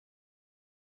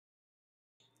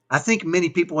I think many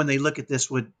people, when they look at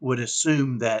this, would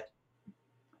assume that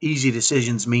easy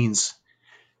decisions means,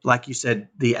 like you said,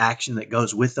 the action that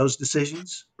goes with those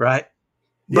decisions, right?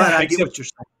 But Yeah, I get except what you're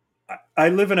saying. I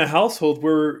live in a household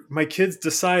where my kids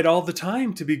decide all the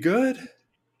time to be good.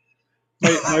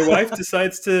 My wife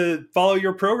decides to follow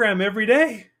your program every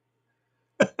day.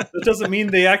 That doesn't mean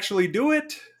they actually do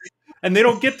it. And they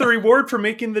don't get the reward for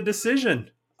making the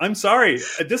decision. I'm sorry.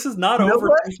 This is not You know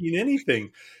what? overthinking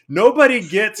anything. Nobody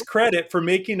gets credit for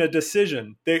making a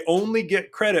decision. They only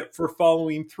get credit for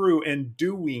following through and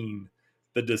doing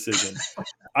the decision.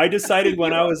 I decided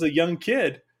when I was a young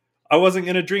kid I wasn't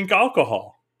going to drink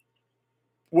alcohol.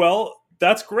 Well,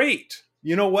 that's great.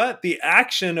 You know what? The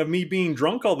action of me being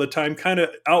drunk all the time kind of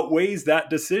outweighs that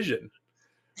decision.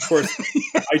 Of course,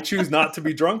 I choose not to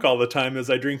be drunk all the time as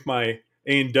I drink my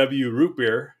A&W root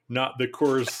beer, not the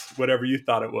Coors, whatever you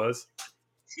thought it was.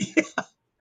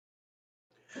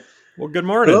 Well, good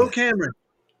Hello, morning. Cameron.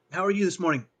 How are you this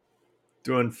morning?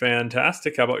 Doing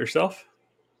fantastic. How about yourself?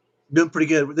 Doing pretty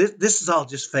good. This is all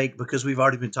just fake because we've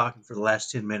already been talking for the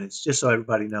last 10 minutes, just so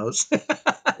everybody knows.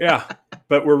 Yeah,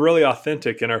 but we're really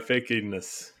authentic in our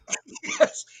fakiness.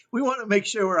 Yes, we want to make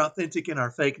sure we're authentic in our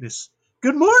fakeness.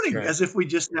 Good That's morning, right. as if we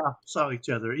just now saw each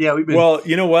other. Yeah, we've been Well,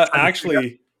 you know what? trying to figure out.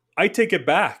 Actually, I take it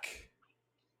back.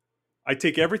 I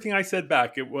take everything I said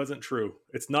back. It wasn't true.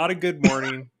 It's not a good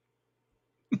morning.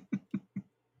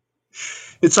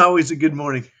 It's always a good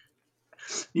morning.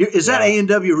 Is that Yeah,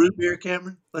 A&W root beer,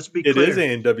 Cameron? Let's be it is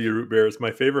clear. A&W root beer. It's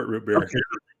my favorite root beer. Okay,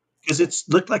 because it's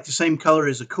looked like the same color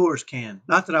as a Coors can.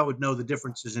 Not that I would know the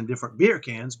differences in different beer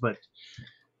cans, but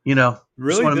just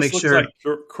Really? want to This make looks sure. like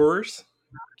Coors?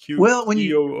 Well, when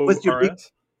you with your big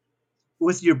Coors?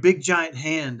 with your big giant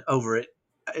hand over it,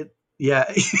 yeah,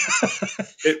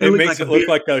 It, it it looked makes like a it look beer.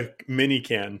 like a mini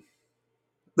can.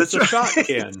 It's That's a shot right.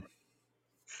 can.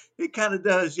 It kind of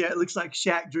does. Yeah, it looks like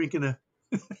Shaq drinking a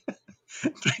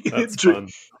That's drink, fun.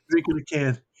 drinking a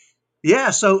can.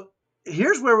 Yeah. So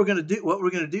here's where we're going to do what we're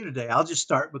going to do today. I'll just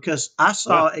start because I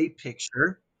Yeah, saw a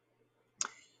picture,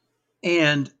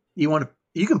 and you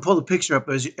can pull the picture up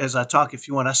as I talk if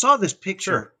you want. I saw this sure.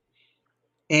 picture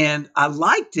and I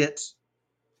liked it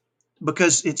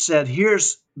because it said,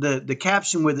 "Here's the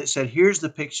caption with it said, here's the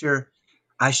picture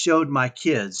I showed my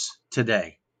kids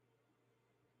today."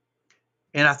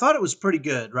 And I thought it was pretty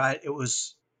good, right?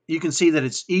 You can see that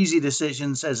it's easy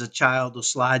decisions as a child will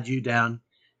slide you down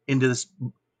into this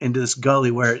into this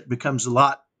gully where it becomes a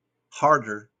lot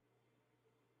harder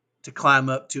to climb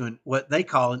up to what they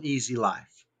call an easy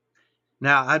life.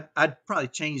 Now, I'd probably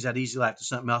change that easy life to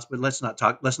something else, but let's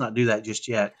not do that just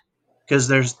yet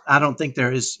because I don't think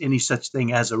there is any such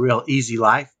thing as a real easy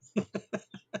life.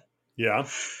 Yeah.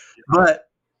 But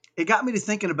it got me to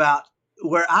thinking about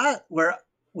where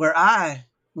I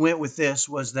went with this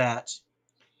was that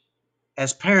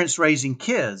as parents raising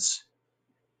kids,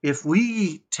 if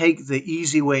we take the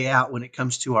easy way out when it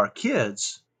comes to our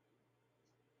kids,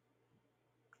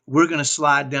 we're going to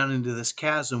slide down into this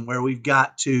chasm where we've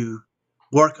got to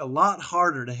work a lot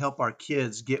harder to help our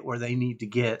kids get where they need to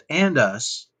get and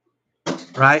us,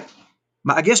 right?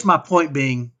 I guess my point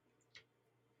being,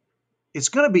 it's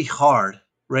going to be hard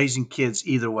raising kids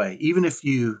either way, even if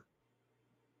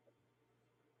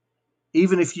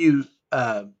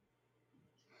uh,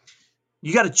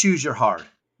 you got to choose your hard.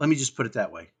 Let me just put it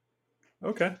that way,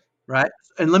 Okay. right?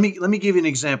 And let me give you an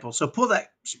example. So pull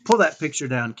that picture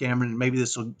down, Cameron, and maybe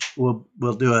this we'll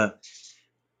do a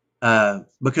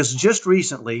because just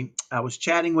recently I was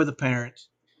chatting with a parent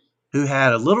who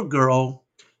had a little girl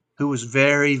who was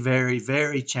very, very,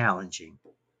 very challenging.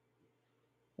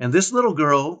 And this little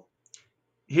girl,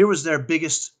 here was their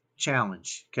biggest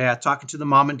challenge. Okay, I talking to the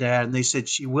mom and dad, and they said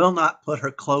she will not put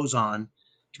her clothes on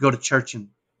to go to church and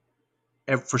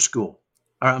for school.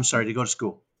 Or I'm sorry, to go to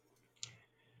school.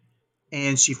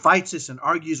 And she fights us and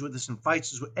argues with us and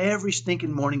fights us every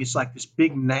stinking morning. It's like this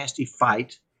big nasty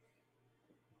fight.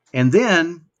 And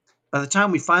then by the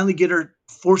time we finally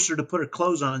force her to put her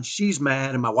clothes on, she's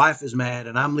mad and my wife is mad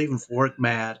and I'm leaving for work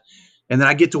mad. And then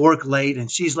I get to work late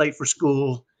and she's late for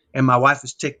school and my wife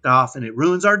is ticked off and it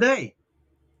ruins our day.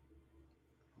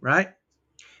 Right.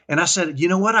 And I said, you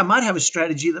know what? I might have a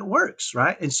strategy that works.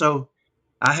 Right. And so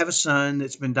I have a son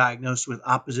that's been diagnosed with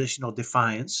oppositional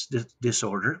defiance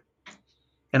disorder.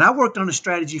 And I worked on a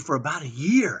strategy for about a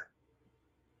year.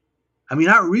 I mean,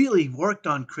 I really worked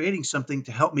on creating something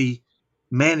to help me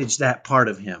manage that part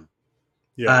of him.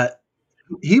 Yeah. Uh,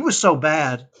 he was so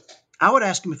bad, I would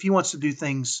ask him if he wants to do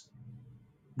things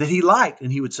that he liked,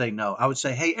 and he would say no. I would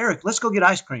say, hey, Eric, let's go get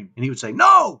ice cream. And he would say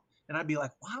no. And I'd be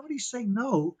like, why would he say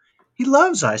no? He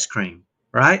loves ice cream,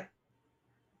 right?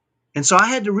 And so I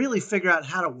had to really figure out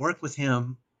how to work with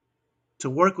him to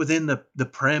work within the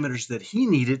parameters that he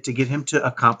needed to get him to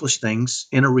accomplish things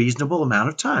in a reasonable amount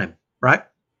of time, right?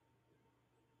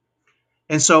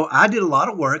 And so I did a lot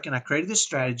of work and I created this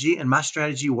strategy, and my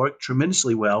strategy worked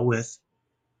tremendously well with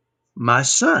my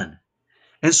son.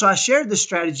 And so I shared this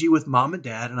strategy with mom and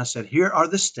dad, and I said, here are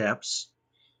the steps.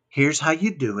 Here's how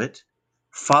you do it.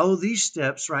 Follow these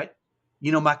steps, right?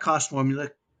 You know, my cost formula.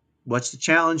 What's the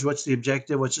challenge? What's the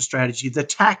objective? What's the strategy? The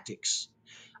tactics.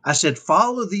 I said,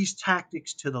 follow these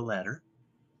tactics to the letter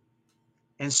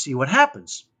and see what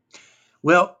happens.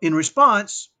 Well, in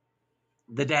response,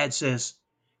 the dad says,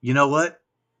 you know what?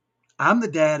 I'm the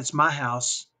dad. It's my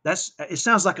house. It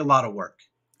sounds like a lot of work.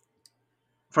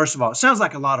 First of all, it sounds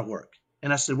like a lot of work.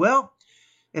 And I said, well,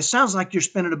 it sounds like you're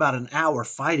spending about an hour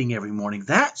fighting every morning.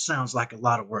 That sounds like a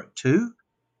lot of work too.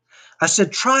 I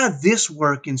said, try this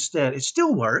work instead. It's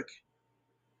still work,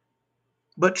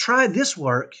 but try this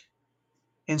work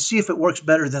and see if it works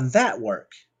better than that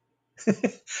work.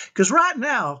 Because right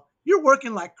now, you're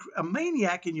working like a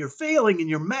maniac and you're failing and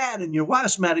you're mad and your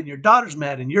wife's mad and your daughter's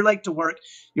mad and you're late to work.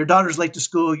 Your daughter's late to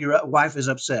school. Your wife is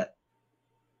upset.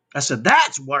 I said,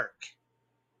 that's work.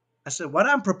 I said, what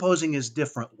I'm proposing is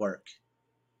different work.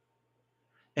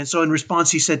 And so in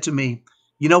response, he said to me,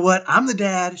 you know what? I'm the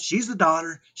dad. She's the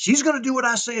daughter. She's going to do what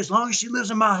I say as long as she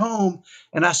lives in my home.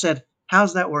 And I said,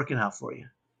 how's that working out for you?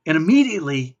 And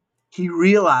immediately he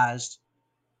realized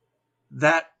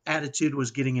that attitude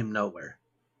was getting him nowhere.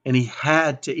 And he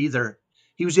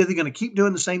was either going to keep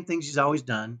doing the same things he's always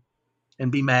done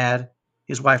and be mad,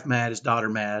 his wife mad, his daughter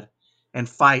mad, and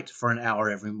fight for an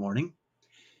hour every morning,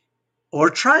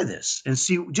 or try this and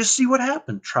see what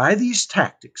happened. Try these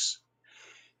tactics.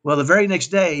 Well, the very next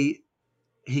day,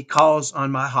 he calls on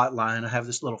my hotline. I have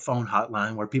this little phone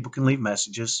hotline where people can leave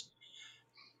messages.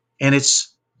 And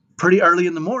it's pretty early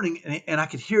in the morning, and I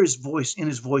could hear his voice. In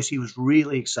his voice, he was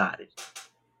really excited.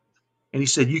 And he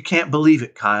said, you can't believe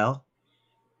it, Kyle.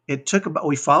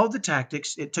 We followed the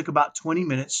tactics. It took about 20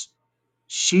 minutes.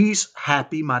 She's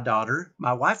happy, my daughter.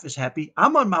 My wife is happy.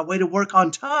 I'm on my way to work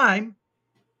on time.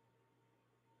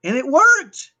 And it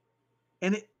worked.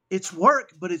 And it's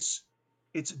work, but it's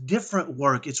different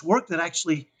work. It's work that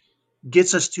actually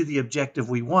gets us to the objective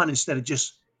we want instead of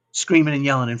just screaming and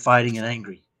yelling and fighting and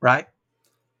angry, right?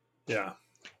 Yeah.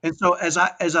 And so as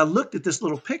I looked at this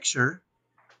little picture,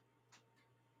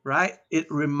 right, it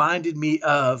reminded me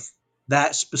of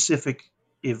that specific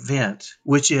event,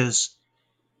 which is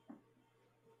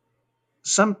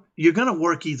you're going to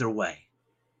work either way,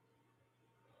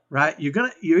 right?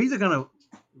 You're either going to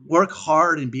work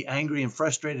hard and be angry and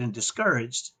frustrated and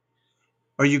discouraged,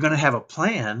 or you're going to have a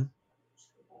plan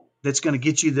that's going to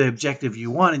get you the objective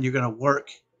you want, and you're going to work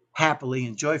happily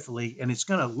and joyfully, and it's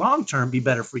going to long-term be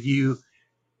better for you,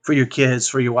 for your kids,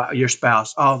 for your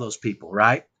spouse, all those people,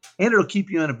 right? And it'll keep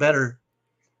you in a better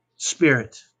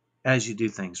spirit as you do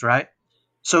things, right?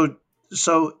 So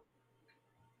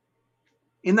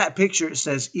in that picture, it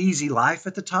says easy life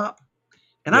at the top.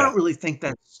 And I Yeah. don't really think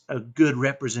that's a good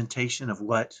representation of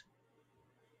what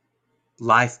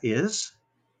life is.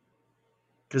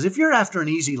 Because if you're after an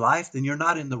easy life, then you're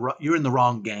in the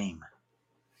wrong game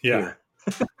Yeah. here.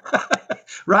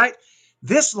 Right?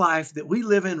 This life that we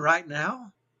live in right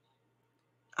now,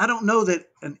 I don't know that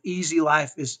an easy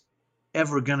life is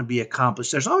ever going to be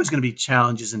accomplished. There's always going to be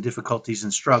challenges and difficulties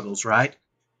and struggles, right?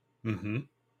 Mm-hmm.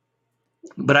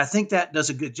 But I think that does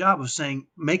a good job of saying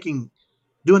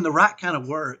doing the right kind of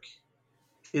work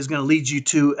is going to lead you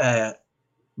to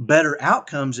better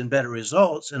outcomes and better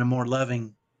results in a more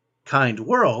loving, kind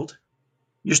world.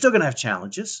 You're still going to have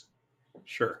challenges,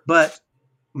 Sure. but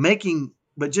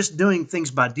just doing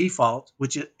things by default,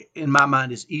 which in my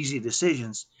mind is easy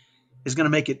decisions, is going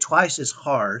to make it twice as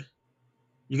hard.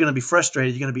 You're going to be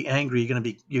frustrated. You're going to be angry.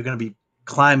 You're going to be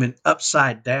climbing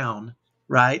upside down,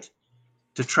 right?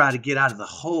 To try to get out of the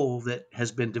hole that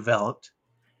has been developed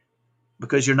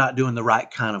because you're not doing the right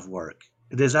kind of work.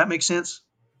 Does that make sense?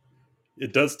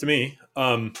 It does to me.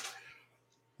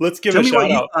 Let's give Tell a me what shout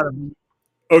you out. thought of.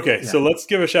 Okay, Yeah. so let's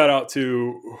give a shout out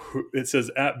to, it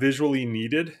says at visually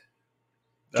needed.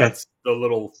 Okay. That's the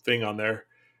little thing on there.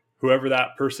 Whoever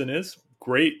that person is,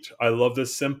 great. I love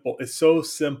this simple. It's so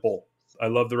simple. I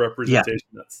love the Yeah. representation.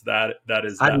 That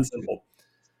is I that do too. simple.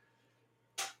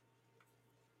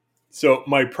 So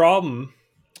my problem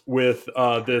with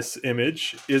this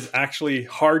image is actually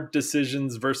hard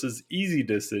decisions versus easy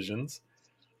decisions,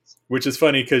 which is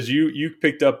funny because you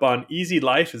picked up on easy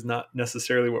life is not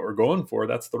necessarily what we're going for.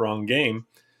 That's the wrong game.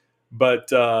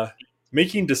 But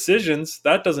making decisions,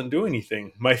 that doesn't do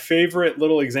anything. My favorite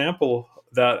little example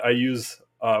that I use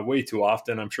way too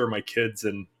often. I'm sure my kids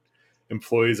and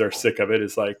employees are sick of it.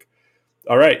 It's like,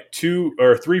 all right, 2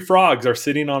 or 3 frogs are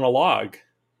sitting on a log.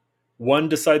 One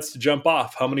decides to jump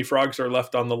off. How many frogs are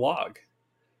left on the log?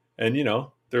 And,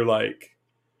 they're like,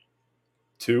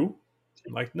 2.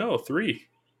 I'm like, no, 3.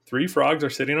 3 frogs are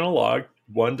sitting on a log.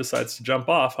 One decides to jump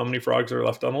off. How many frogs are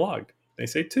left on the log? They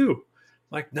say 2. I'm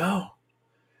like, no,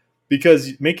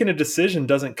 because making a decision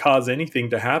doesn't cause anything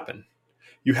to happen.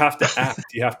 You have to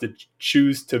act. You have to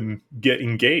choose to get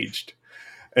engaged.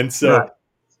 And Right. so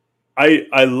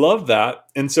I love that.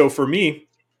 And so for me,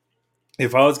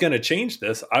 if I was going to change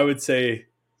this, I would say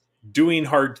doing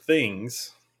hard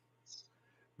things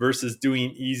versus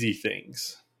doing easy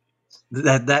things. And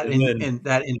then,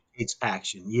 That indicates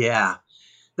action. Yeah.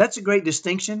 That's a great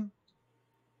distinction.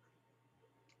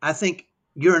 I think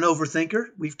you're an overthinker.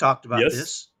 We've talked about yes,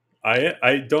 this.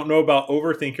 I don't know about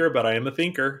overthinker, but I am a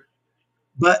thinker.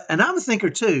 And I'm a thinker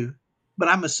too, but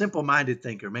I'm a simple-minded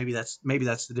thinker. Maybe that's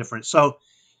the difference. So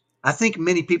I think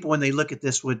many people, when they look at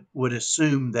this, would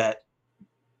assume that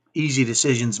easy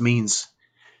decisions means,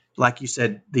 like you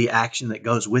said, the action that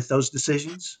goes with those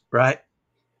decisions, right?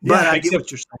 But Yeah, I get except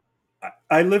what you're saying.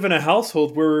 I live in a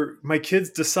household where my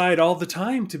kids decide all the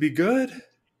time to be good.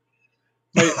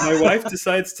 My wife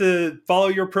decides to follow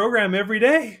your program every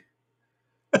day.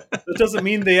 That doesn't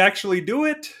mean they actually do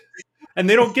it. And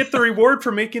they don't get the reward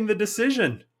for making the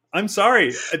decision. I'm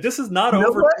sorry. This is not You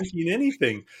know what? overthinking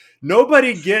anything.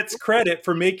 Nobody gets credit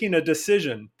for making a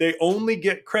decision. They only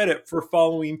get credit for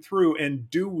following through and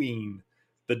doing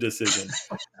the decision.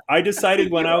 I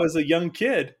decided when I was a young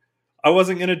kid, I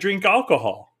wasn't going to drink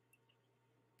alcohol.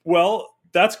 Well,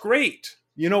 that's great.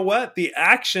 You know what? The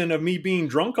action of me being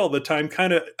drunk all the time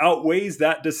kind of outweighs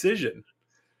that decision.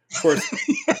 Of course,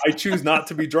 I choose not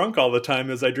to be drunk all the time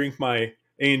as I drink my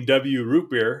A&W root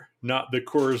beer, not the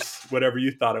Coors, whatever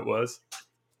you thought it was.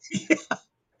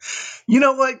 You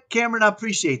know what, Cameron? I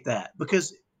appreciate that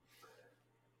because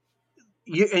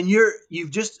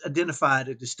you've just identified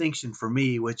a distinction for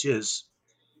me, which is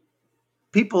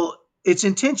people. It's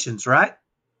intentions, right?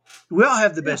 We all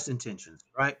have the Yeah. best intentions,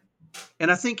 right?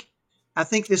 And I think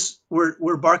this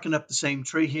we're barking up the same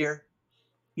tree here.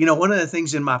 One of the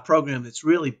things in my program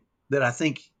that I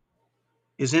think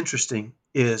is interesting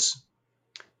is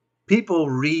people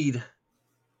read.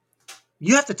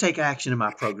 You have to take action in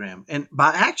my program, and by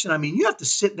action I mean you have to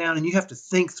sit down and you have to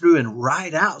think through and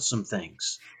write out some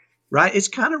things, right? It's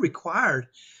kind of required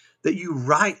that you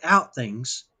write out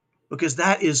things because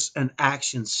that is an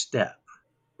action step,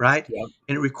 right? Yeah.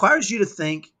 And it requires you to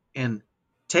think and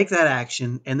take that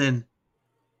action and then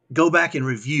go back and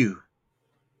review,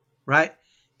 right?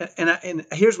 And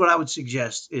here's what I would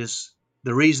suggest is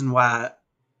the reason why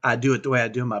I do it the way I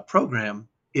do in my program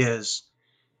is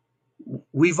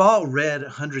we've all read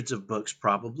hundreds of books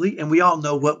probably, and we all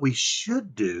know what we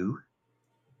should do,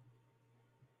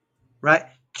 right?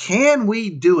 Can we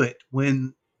do it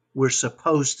when we're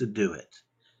supposed to do it?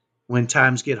 When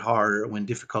times get harder, when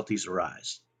difficulties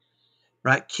arise,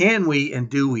 right? Can we and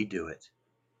do we do it?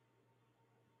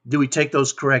 Do we take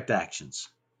those correct actions,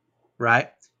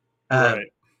 right? Uh, Right.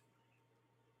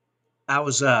 I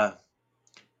was uh,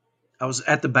 I was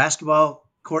at the basketball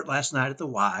court last night at the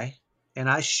Y, and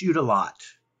I shoot a lot.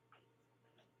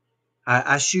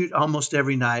 I shoot almost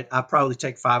every night. I probably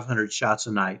take 500 shots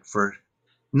a night for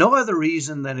no other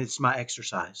reason than it's my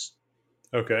exercise.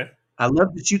 Okay. I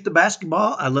love to shoot the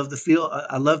basketball. I love the feel.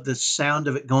 I love the sound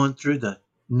of it going through the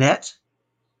net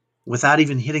without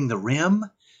even hitting the rim.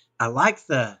 I like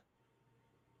the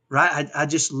right. I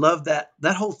just love that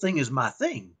whole thing is my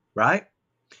thing, right?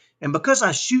 And because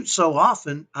I shoot so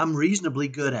often, I'm reasonably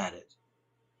good at it.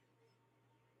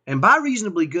 And by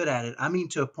reasonably good at it, I mean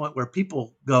to a point where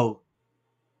people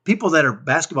that are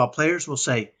basketball players will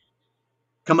say,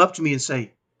 come up to me and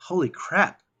say, holy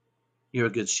crap, you're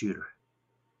a good shooter,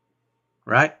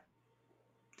 right?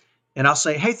 And I'll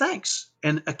say, hey, thanks.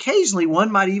 And occasionally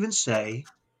one might even say,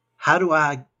 how do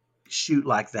I shoot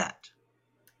like that?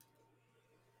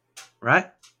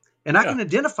 Right? And I Yeah. can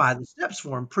identify the steps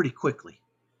for them pretty quickly.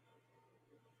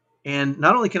 And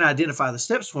not only can I identify the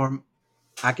steps for them,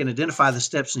 I can identify the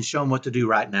steps and show them what to do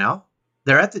right now.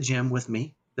 They're at the gym with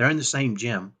me. They're in the same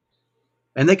gym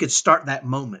and they could start that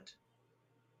moment.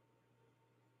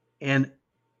 And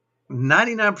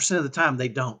 99% of the time they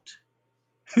don't.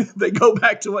 They go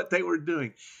back to what they were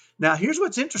doing. Now, here's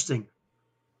what's interesting.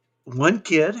 One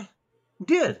kid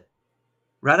did.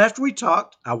 Right after we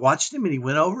talked, I watched him and he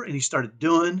went over and he started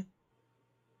doing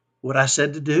what I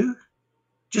said to do.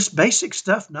 Just basic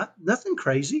stuff, nothing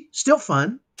crazy, still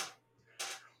fun.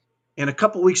 And a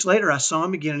couple weeks later, I saw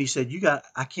him again and he said,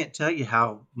 I can't tell you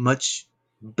how much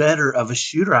better of a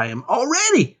shooter I am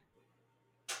already.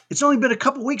 It's only been a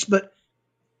couple weeks, but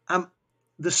I'm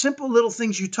the simple little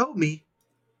things you told me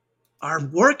are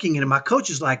working. And my coach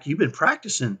is like, "You've been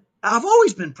practicing." I've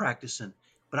always been practicing,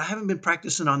 but I haven't been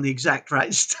practicing on the exact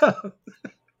right stuff,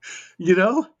 you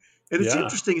know? And it's Yeah.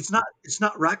 interesting. It's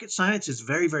not rocket science. It's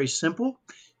very, very simple,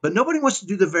 but nobody wants to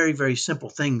do the very, very simple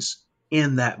things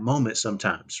in that moment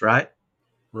sometimes, right?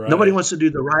 Nobody Right. wants to do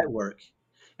the right work.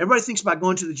 Everybody thinks about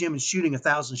going to the gym and shooting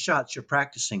 1,000 shots, you're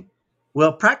practicing.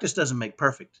 Well, practice doesn't make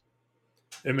perfect.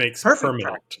 It makes Perfect permanent.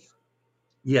 practice.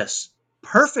 Yes.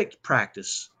 Perfect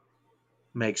practice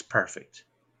makes perfect,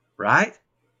 right?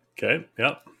 Okay.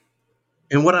 Yep.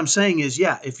 And what I'm saying is,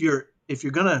 yeah, if you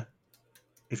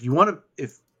want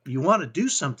to do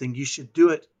something, you should do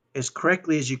it as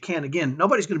correctly as you can. Again,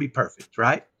 nobody's going to be perfect,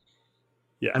 right?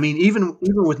 Yeah. I mean, even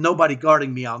with nobody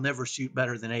guarding me, I'll never shoot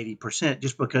better than 80%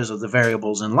 just because of the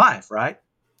variables in life, right?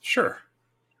 Sure.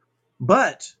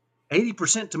 But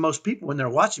 80% to most people when they're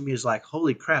watching me is like,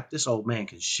 holy crap, this old man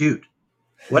can shoot.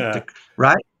 What the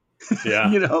right? Yeah.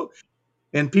 you know,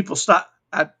 and people stop.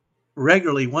 I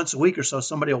regularly once a week or so,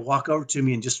 somebody will walk over to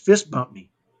me and just fist bump me.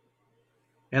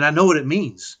 And I know what it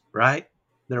means, right?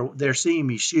 They're seeing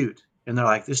me shoot and they're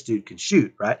like, this dude can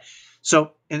shoot, right?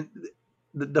 So and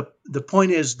the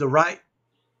point is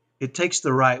it takes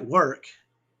the right work,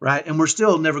 right? And we're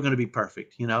still never going to be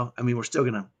perfect, I mean, we're still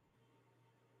gonna,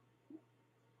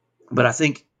 but I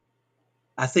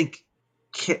think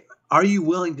are you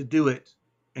willing to do it,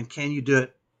 and can you do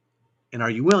it, and are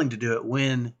you willing to do it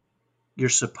when you're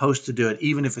supposed to do it,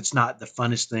 even if it's not the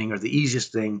funnest thing or the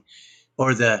easiest thing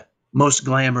or the most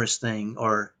glamorous thing,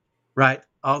 or right,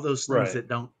 all those things Right.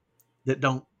 that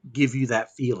don't give you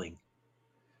that feeling,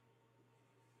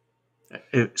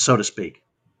 so to speak.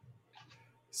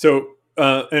 So,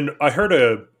 and I heard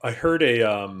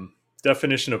a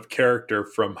definition of character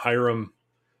from Hiram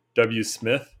W.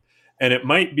 Smith, and it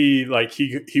might be like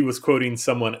he was quoting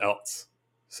someone else.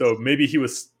 So maybe he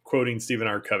was quoting Stephen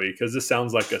R. Covey, because this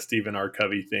sounds like a Stephen R.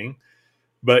 Covey thing.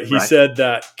 But he Right. said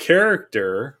that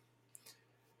character,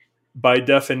 by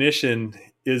definition,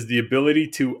 is the ability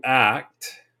to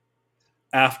act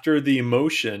after the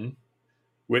emotion,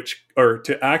 which, or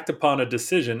to act upon a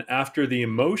decision after the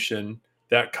emotion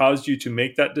that caused you to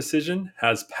make that decision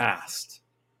has passed.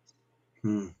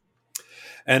 Hmm.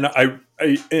 And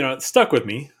it stuck with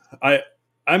me. I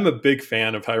I'm a big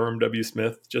fan of Hiram W.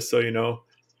 Smith. Just so you know,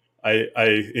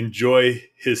 I enjoy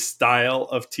his style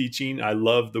of teaching. I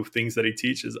love the things that he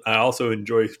teaches. I also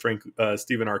enjoy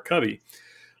Stephen R. Covey.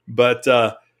 But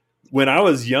when I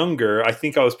was younger, I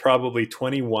think I was probably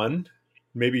 21,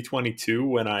 maybe 22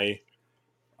 when I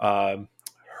um,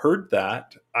 heard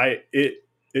that.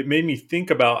 It made me think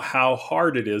about how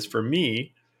hard it is for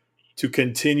me to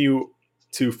continue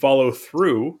to follow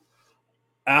through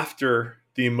after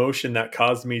the emotion that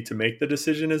caused me to make the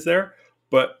decision is there.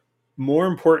 But more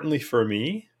importantly for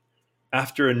me,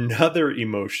 after another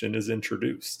emotion is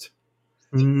introduced.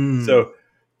 Mm. So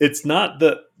it's not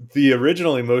that the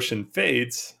original emotion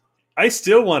fades. I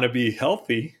still want to be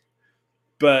healthy,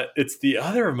 but it's the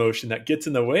other emotion that gets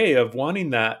in the way of wanting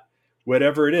that,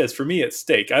 whatever it is. For me, it's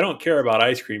steak. I don't care about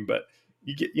ice cream, but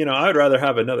I would rather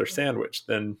have another sandwich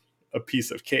than a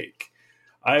piece of cake.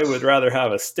 I would rather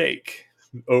have a steak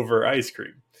over ice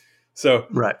cream. So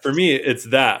Right. for me, it's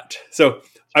that. So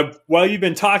while you've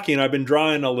been talking, I've been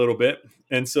drawing a little bit,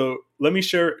 and so let me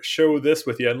show this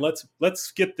with you, and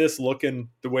let's get this looking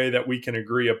the way that we can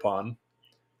agree upon.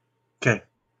 Okay.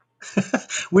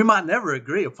 We might never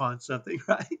agree upon something,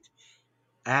 right?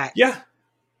 Act. Yeah.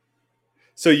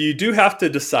 So you do have to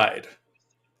decide,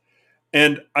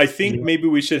 and I think Yeah. maybe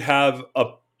we should have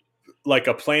a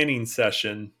planning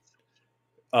session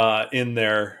in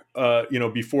there.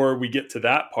 Before we get to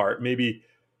that part, maybe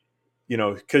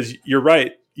because you're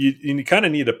right, you kind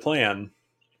of need a plan.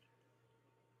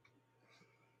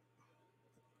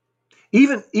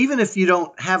 Even if you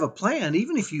don't have a plan,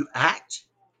 even if you act,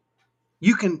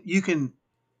 you can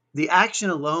the action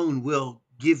alone will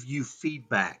give you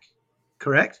feedback,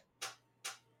 correct?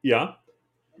 Yeah.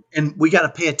 And we got to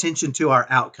pay attention to our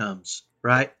outcomes,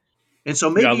 right? And so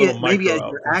Yeah. maybe Little maybe micro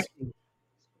outcomes.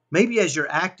 as you're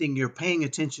acting, you're paying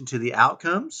attention to the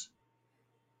outcomes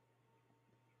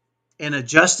and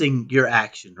adjusting your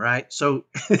action, right? So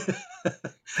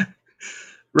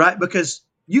right, because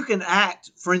you can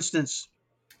act, for instance,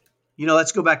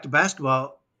 let's go back to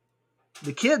basketball.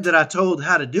 The kid that I told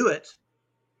how to do it,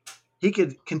 he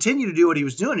could continue to do what he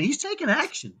was doing. He's taking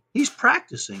action. He's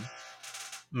practicing,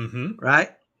 Mm-hmm. right?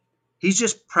 He's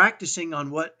just practicing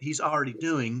on what he's already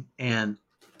doing, and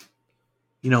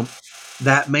you know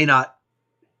that may not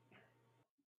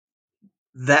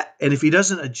that, and if he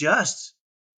doesn't adjust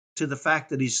to the fact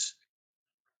that he's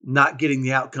not getting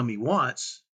the outcome he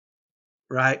wants,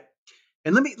 right?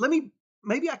 And let me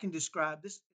maybe I can describe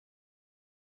this.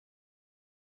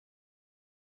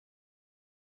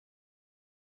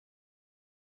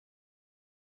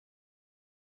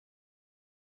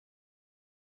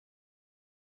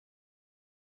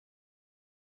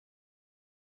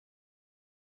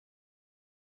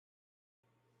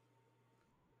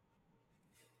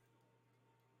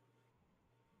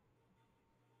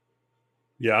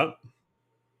 Yeah,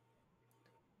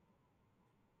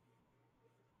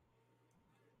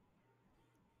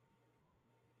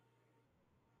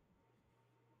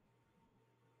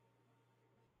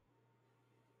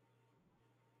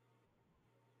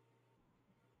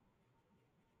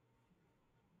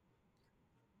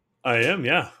 I am.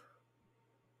 Yeah.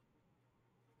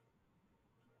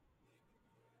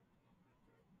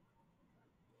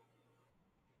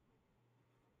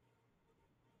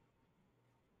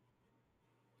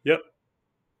 Yep.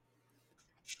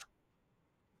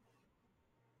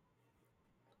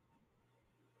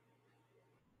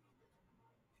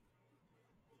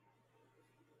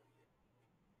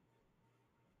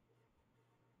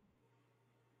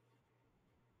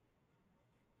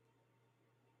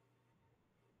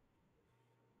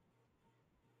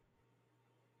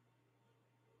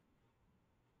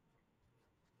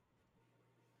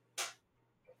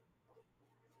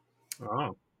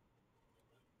 Oh,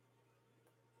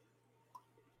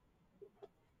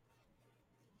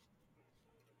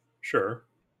 sure.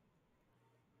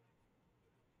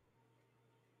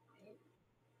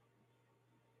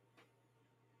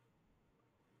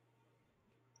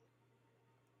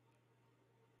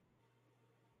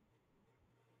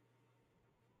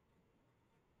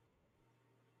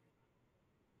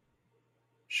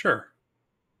 Sure.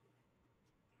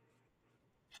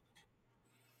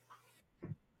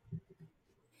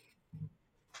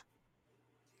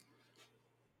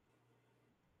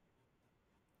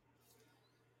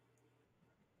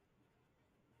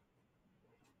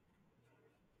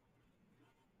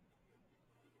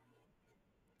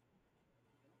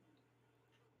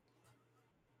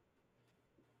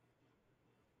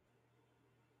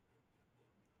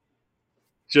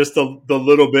 Just the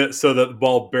little bit so that the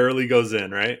ball barely goes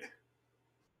in, right?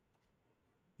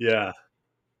 Yeah.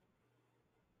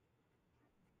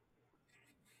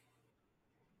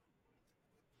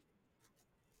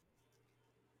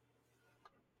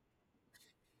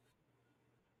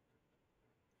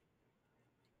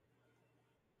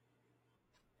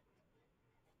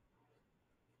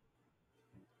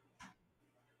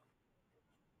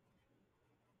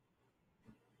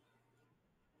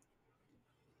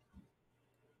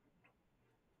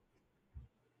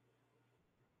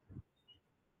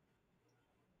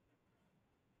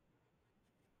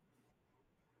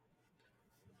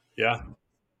 Yeah.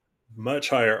 Much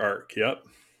higher arc. Yep.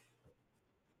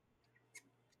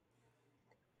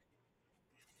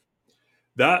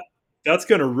 That that's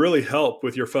going to really help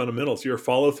with your fundamentals. Your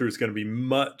follow through is going to be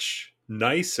much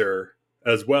nicer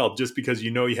as well, just because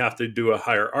you know you have to do a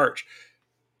higher arch.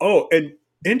 Oh, and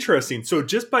interesting. So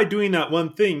just by doing that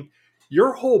one thing,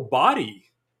 your whole body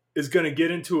is going to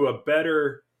get into a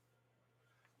better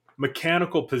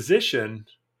mechanical position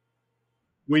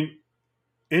when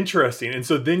interesting. And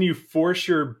so then you force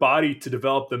your body to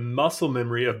develop the muscle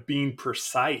memory of being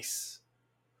precise.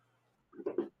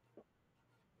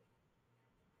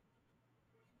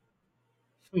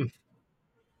 Hmm.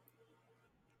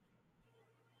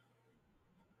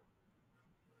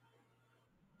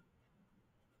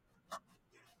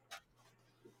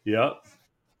 Yep.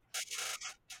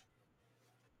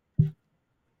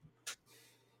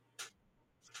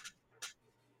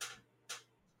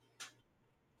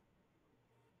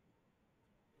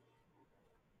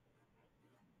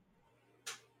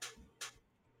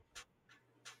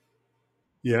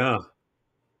 Yeah.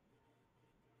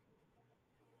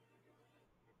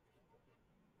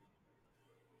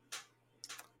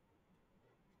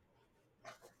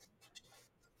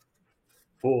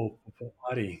 Full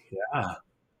body. Yeah.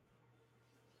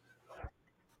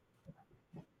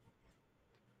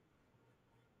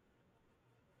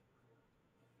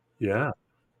 Yeah.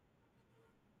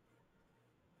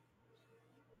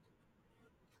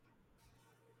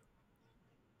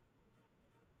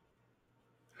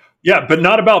 Yeah, but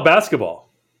not about basketball.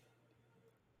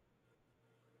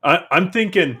 I'm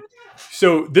thinking.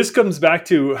 So this comes back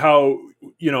to how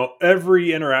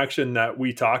every interaction that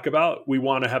we talk about, we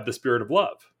want to have the spirit of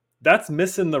love. That's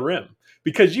missing the rim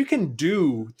because you can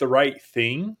do the right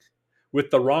thing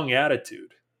with the wrong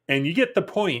attitude, and you get the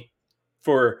point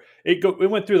for it. It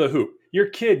went through the hoop. Your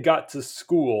kid got to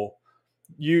school,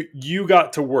 you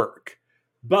got to work.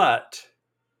 But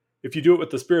if you do it with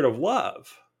the spirit of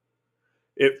love,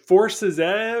 it forces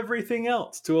everything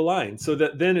else to align so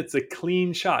that then it's a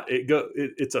clean shot.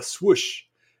 It's a swoosh,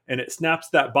 and it snaps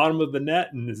that bottom of the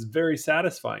net and is very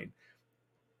satisfying.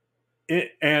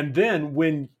 And then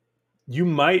when you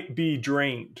might be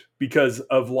drained because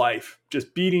of life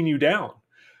just beating you down,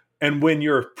 and when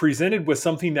you're presented with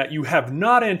something that you have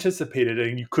not anticipated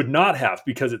and you could not have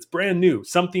because it's brand new,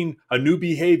 something, a new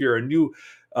behavior, a new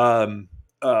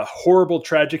horrible,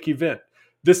 tragic event.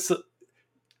 This,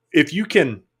 if you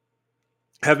can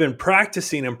have been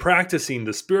practicing and practicing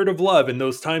the spirit of love in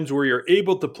those times where you're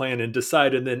able to plan and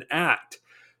decide and then act,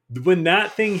 when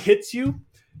that thing hits you,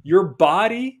 your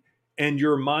body and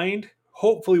your mind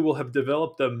hopefully will have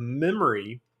developed a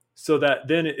memory so that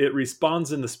then it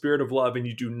responds in the spirit of love and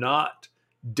you do not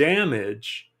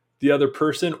damage the other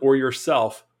person or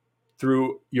yourself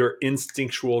through your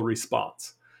instinctual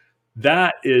response.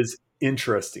 That is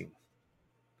interesting.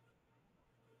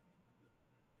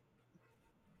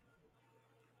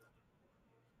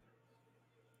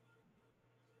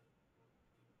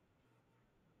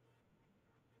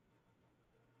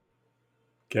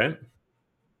 Okay.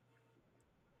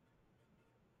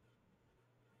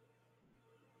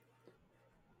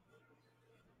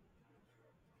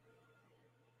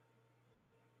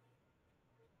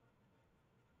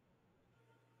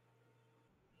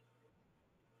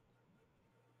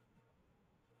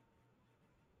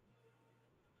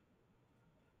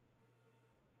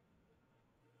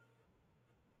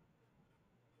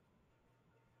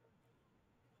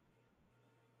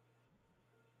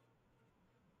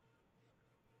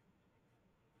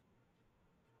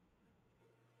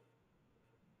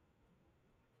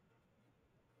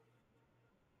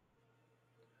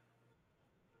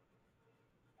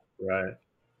 Right.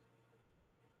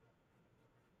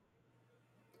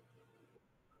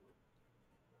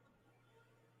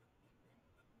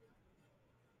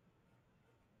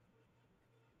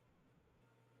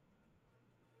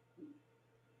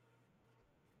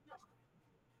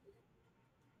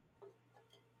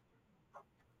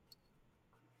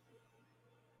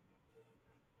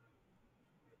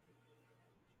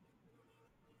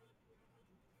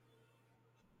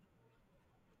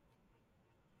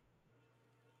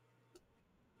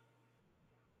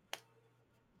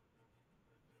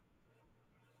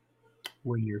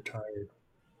 When you're tired.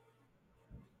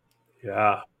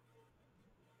 Yeah.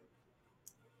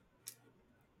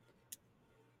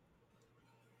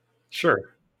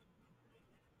 Sure.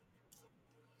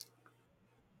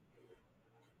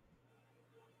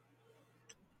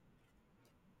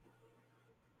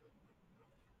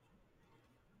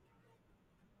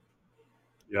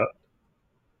 Yep.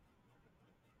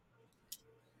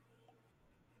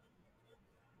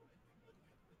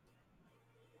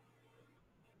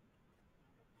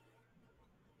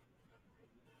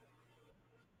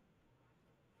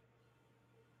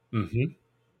 Hmm.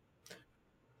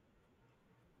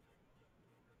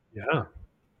 Yeah.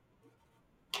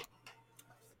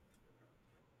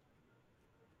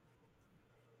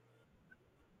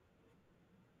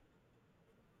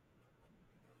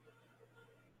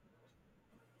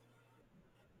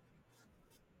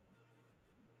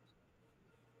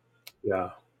 Yeah.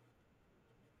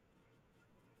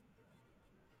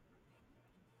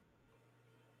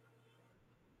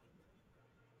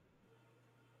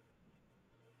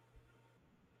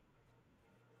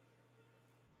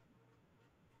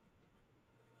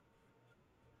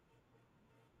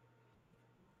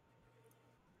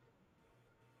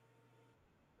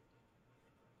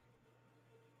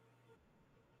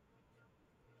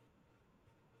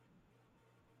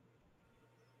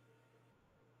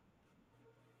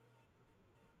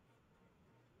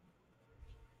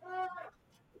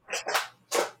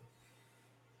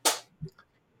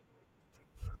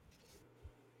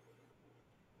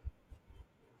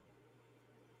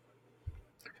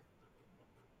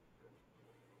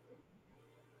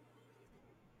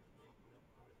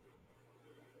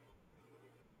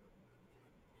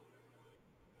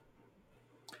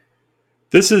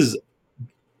 This is,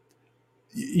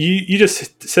 you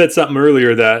just said something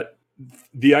earlier, that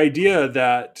the idea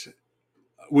that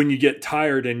when you get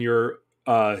tired and you're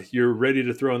ready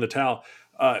to throw in the towel,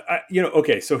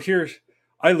 okay, so here's,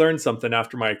 I learned something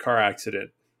after my car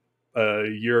accident a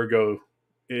year ago,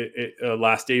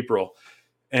 last April,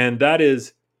 and that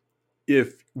is,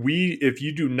 if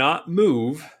you do not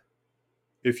move,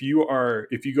 if you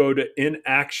go to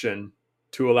inaction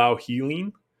to allow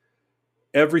healing,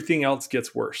 everything else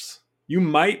gets worse. You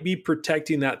might be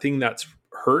protecting that thing that's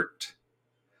hurt,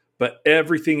 but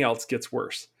everything else gets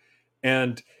worse.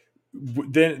 And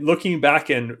then looking back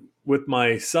and with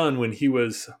my son when he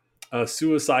was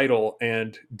suicidal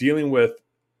and dealing with,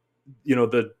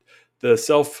 the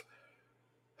self,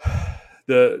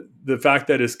 the fact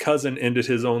that his cousin ended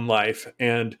his own life,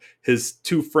 and his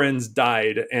two friends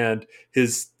died, and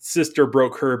his sister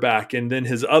broke her back, and then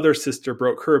his other sister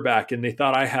broke her back, and they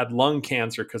thought I had lung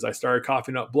cancer because I started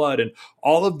coughing up blood, and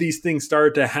all of these things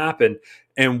started to happen.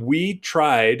 And we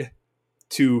tried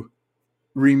to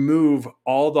remove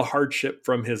all the hardship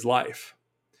from his life.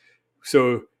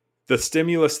 So the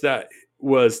stimulus that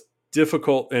was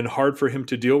difficult and hard for him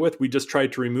to deal with, we just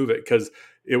tried to remove it, because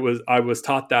I was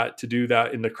taught that to do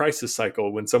that in the crisis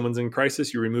cycle. When someone's in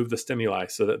crisis, you remove the stimuli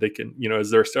so that they can,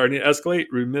 as they're starting to escalate,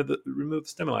 remove the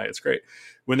stimuli. It's great.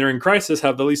 When they're in crisis,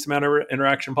 have the least amount of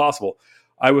interaction possible.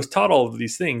 I was taught all of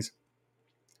these things,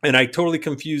 and I totally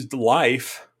confused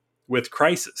life with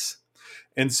crisis.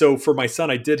 And so for my son,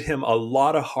 I did him a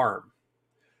lot of harm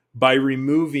by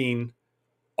removing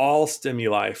all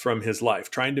stimuli from his life,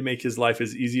 trying to make his life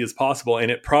as easy as possible. And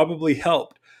it probably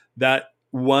helped that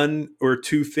one or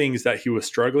two things that he was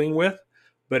struggling with,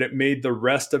 but it made the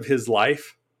rest of his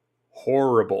life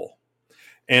horrible.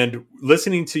 And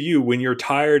listening to you, when you're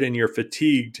tired and you're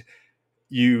fatigued,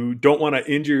 you don't want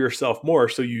to injure yourself more.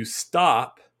 So you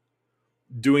stop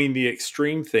doing the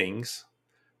extreme things,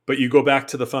 but you go back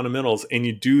to the fundamentals and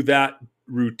you do that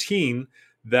routine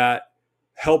that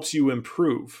helps you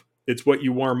improve. It's what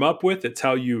you warm up with. It's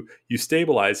how you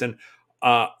stabilize. And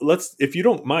let's, if you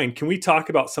don't mind, can we talk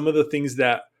about some of the things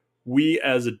that we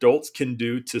as adults can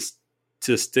do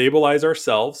to stabilize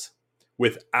ourselves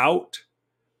without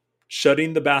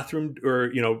shutting the bathroom,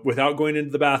 or without going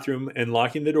into the bathroom and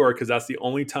locking the door, because that's the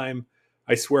only time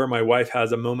I swear my wife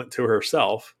has a moment to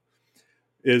herself,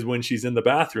 is when she's in the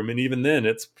bathroom. And even then,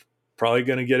 it's probably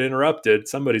going to get interrupted.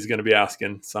 Somebody's going to be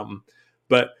asking something.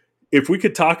 But if we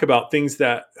could talk about things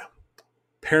that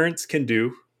parents can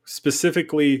do,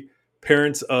 specifically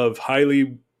parents of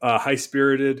high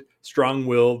spirited, strong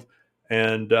willed,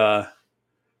 and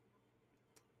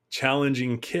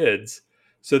challenging kids,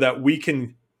 so that we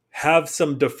can have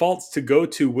some defaults to go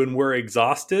to when we're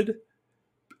exhausted,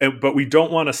 but we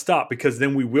don't want to stop, because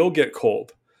then we will get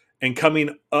cold. And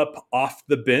coming up off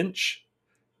the bench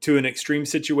to an extreme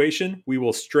situation, we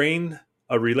will strain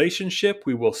a relationship,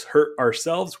 we will hurt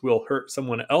ourselves, we'll hurt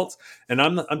someone else. And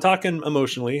I'm talking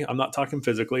emotionally, I'm not talking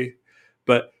physically.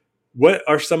 But what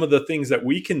are some of the things that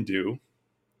we can do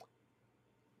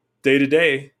day to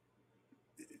day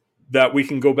that we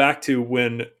can go back to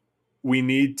when we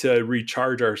need to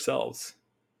recharge ourselves?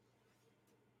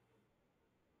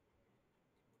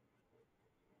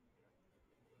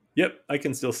 Yep, I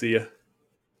can still see you.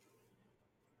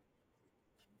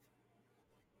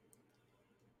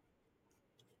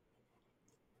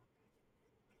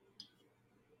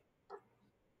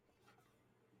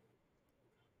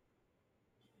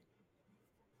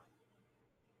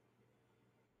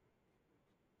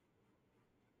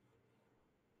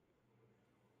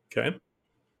 Okay.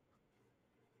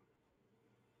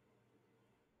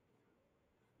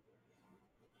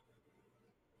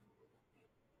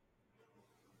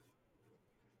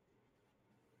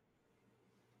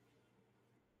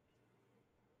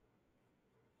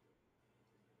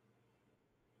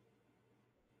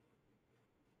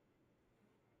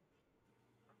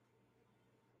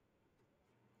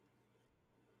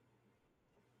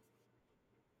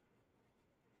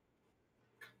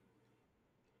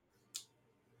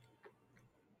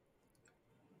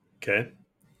 Okay.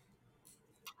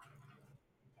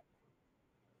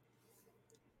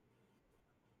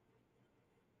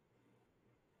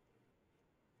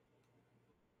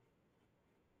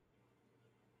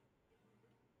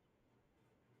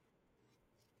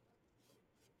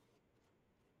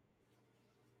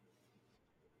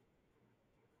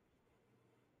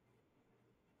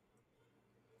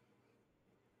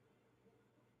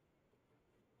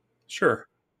 Sure.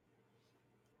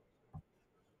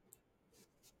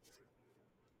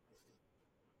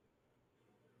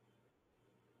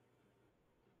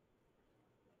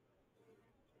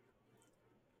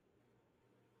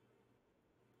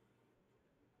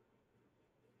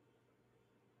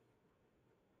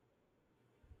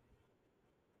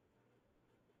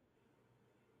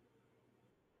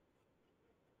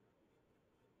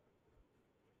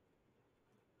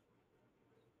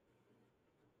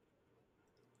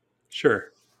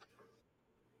 Sure.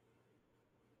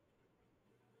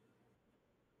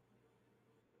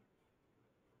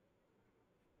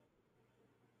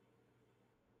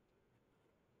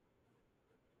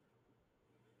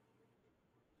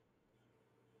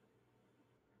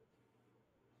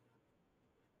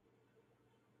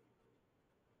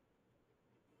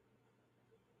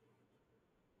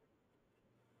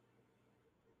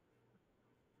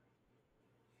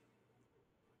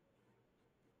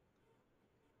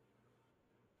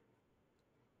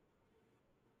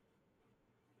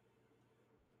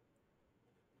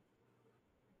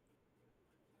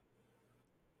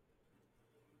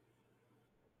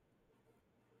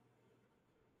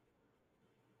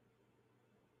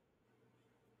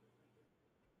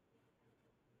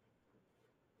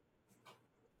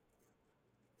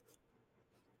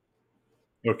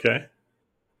 Okay.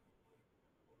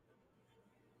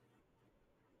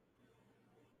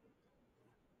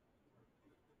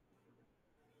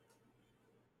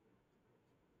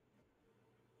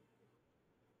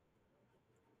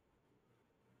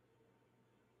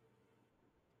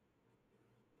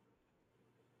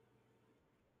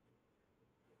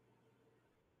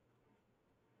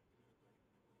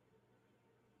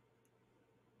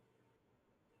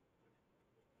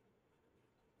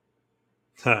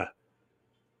 Huh.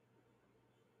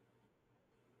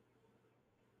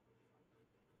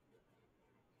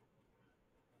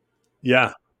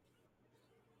 Yeah.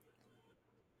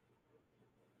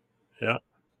 Yeah.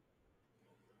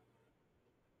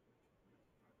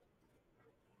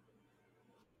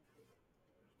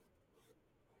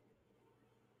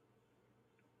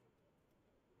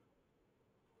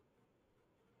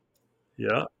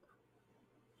 Yeah.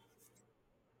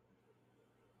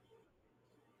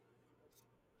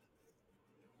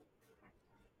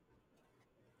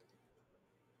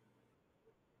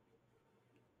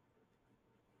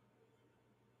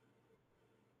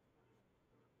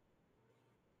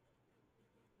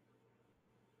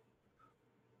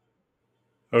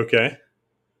 Okay.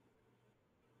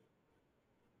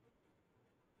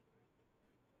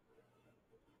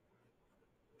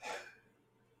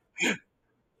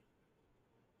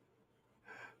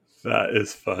 That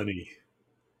is funny.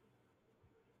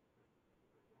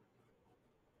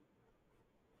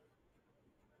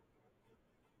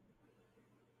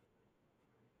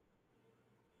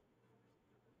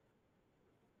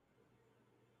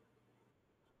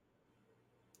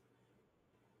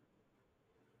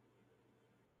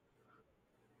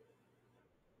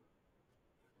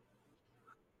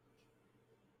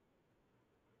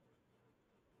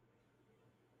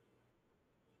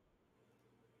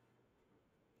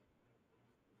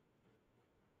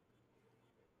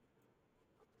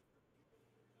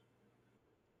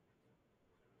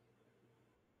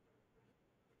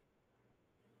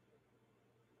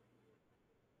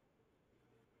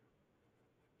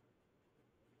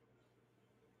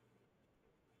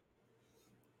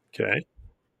 Okay.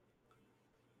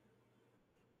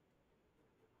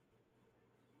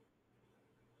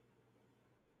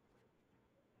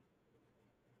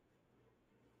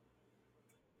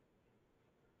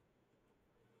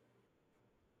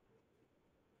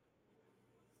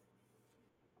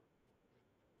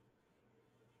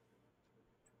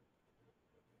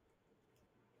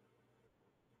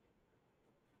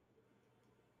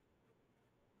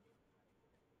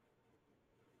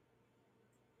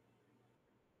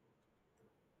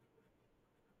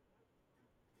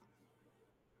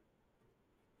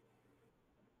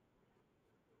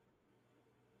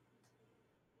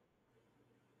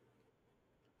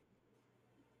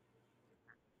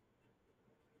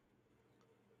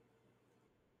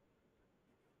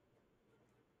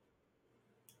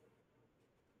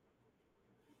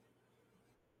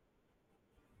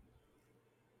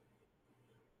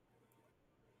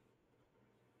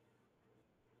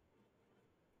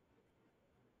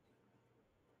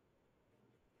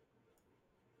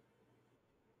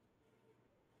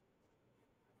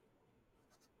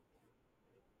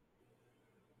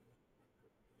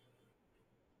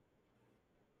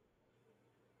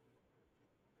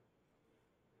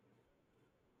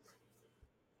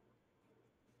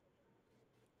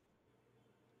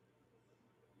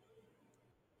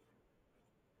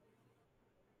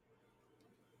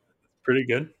 Pretty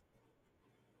good.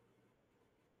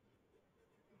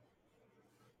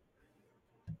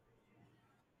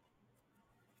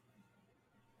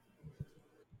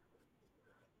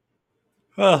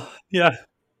 Well, yeah.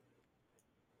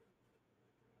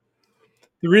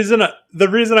 The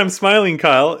reason I'm smiling,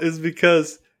 Kyle, is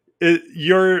because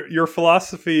your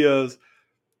philosophy is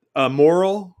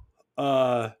moral,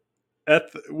 uh,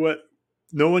 what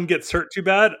no one gets hurt too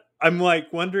bad. I'm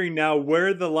like wondering now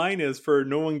where the line is for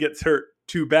no one gets hurt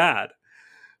too bad.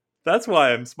 That's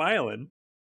why I'm smiling.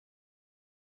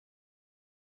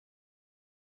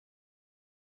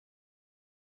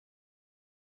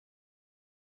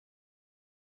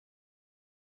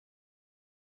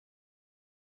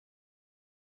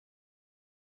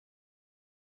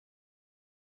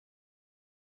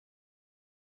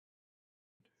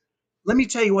 Let me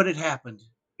tell you what had happened.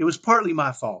 It was partly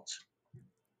my fault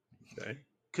Okay.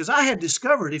 because I had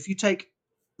discovered if you take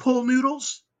pool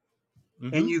noodles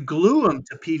and Mm-hmm. you glue them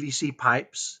to PVC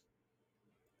pipes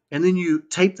and then you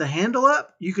tape the handle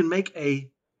up, you can make a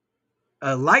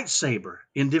lightsaber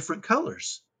in different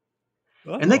colors.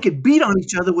 And they Oh. could beat on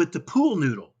each other with the pool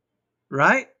noodle,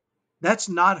 right? That's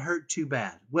not hurt too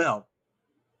bad. Well,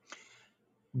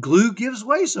 glue gives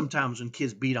way sometimes when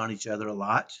kids beat on each other a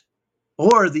lot,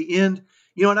 or the end,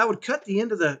 and I would cut the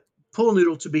end of the pool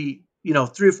noodle to be, 3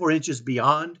 or 4 inches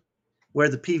beyond where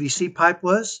the PVC pipe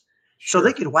was, so they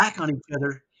Sure. could whack on each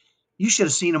other. You should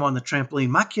have seen them on the trampoline.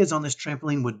 My kids on this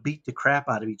trampoline would beat the crap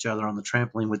out of each other on the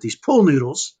trampoline with these pool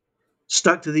noodles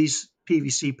stuck to these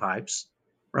PVC pipes,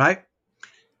 right?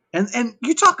 And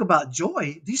you talk about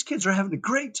joy. These kids are having a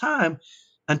great time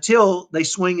until they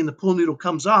swing and the pool noodle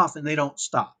comes off and they don't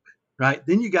stop, right?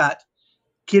 Then you got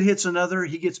kid hits another,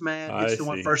 he gets mad, hits I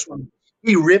the see. first one,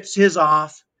 he rips his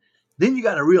off. Then you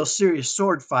got a real serious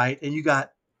sword fight, and you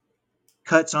got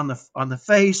cuts on the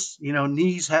face.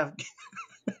 Knees have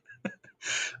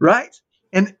right,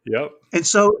 and Yep. and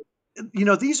so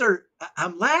these are.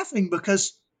 I'm laughing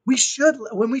because we should,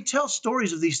 when we tell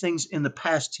stories of these things in the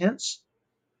past tense,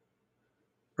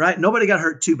 right? Nobody got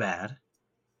hurt too bad.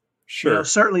 Sure.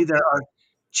 Certainly there are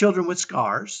children with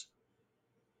scars.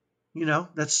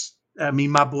 That's. I mean,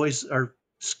 my boys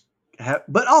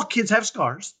but all kids have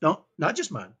scars. Don't Not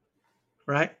just mine,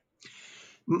 right?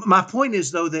 My point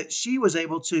is though that she was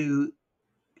able to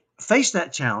face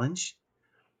that challenge,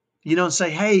 and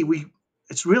say, "Hey,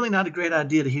 it's really not a great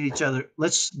idea to hit each other.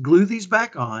 Let's glue these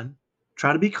back on,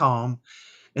 try to be calm,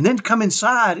 and then come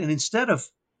inside." And instead of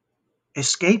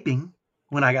escaping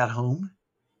when I got home,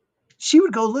 she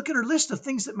would go look at her list of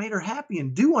things that made her happy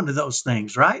and do one of those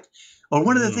things, right? Or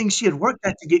one of the Mm. things she had worked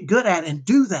at to get good at and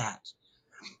do that.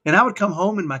 And I would come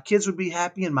home and my kids would be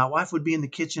happy and my wife would be in the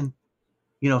kitchen,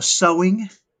 sewing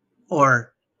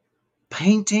or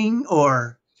painting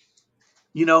or,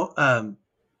 you know, um,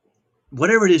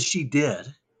 whatever it is she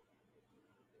did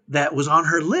that was on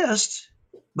her list,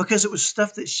 because it was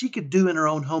stuff that she could do in her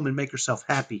own home and make herself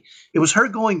happy. It was her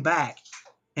going back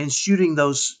and shooting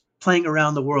those, playing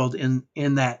around the world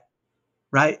in that,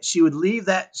 right? She would leave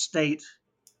that state,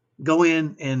 go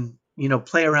in and,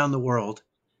 play around the world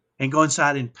and go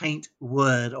inside and paint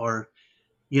wood or,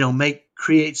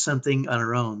 create something on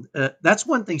her own. That's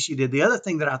one thing she did. The other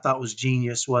thing that I thought was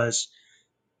genius was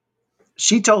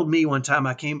she told me one time,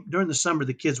 I came during the summer,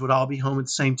 the kids would all be home at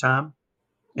the same time.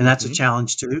 And that's a Hmm.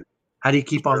 challenge too. How do you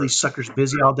keep all Sure. these suckers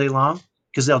busy all day long?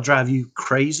 Because they'll drive you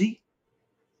crazy.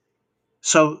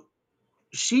 So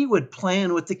she would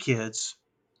plan with the kids.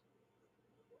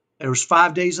 There was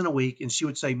 5 days in a week, and she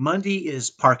would say, Monday is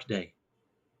park day.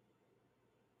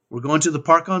 We're going to the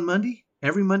park on Monday.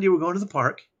 Every Monday we're going to the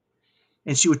park.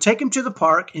 And she would take them to the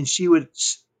park and she would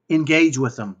engage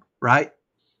with them, right?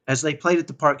 As they played at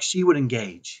the park, she would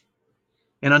engage.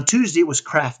 And on Tuesday, it was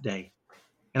craft day.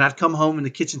 And I'd come home and the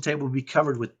kitchen table would be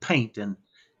covered with paint and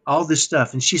all this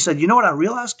stuff. And she said, you know what I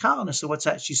realized, Kyle? And I said, what's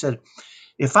that? She said,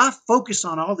 if I focus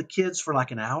on all the kids for like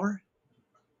an hour,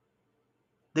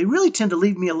 they really tend to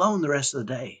leave me alone the rest of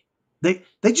the day.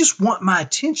 They just want my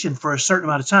attention for a certain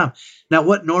amount of time. Now,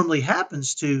 what normally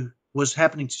was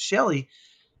happening to Shelly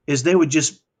is they would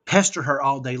just pester her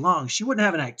all day long. She wouldn't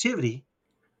have an activity,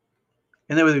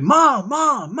 and they would be, Mom,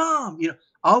 Mom, Mom,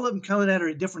 all of them coming at her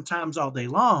at different times all day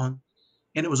long,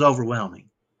 and it was overwhelming,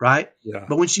 right? Yeah.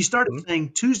 But when she started Mhm.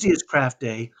 saying Tuesday is craft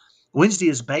day, Wednesday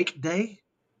is bake day,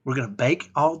 we're going to bake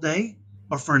all day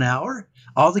or for an hour.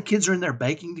 All the kids are in there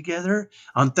baking together.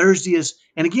 On Thursday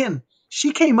and again,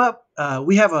 she came up.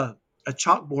 We have a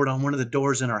chalkboard on one of the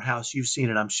doors in our house. You've seen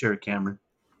it, I'm sure, Cameron.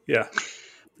 Yeah.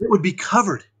 It would be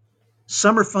covered.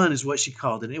 Summer fun is what she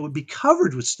called it. It would be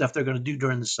covered with stuff they're going to do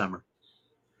during the summer.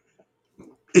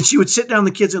 And she would sit down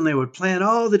the kids and they would plan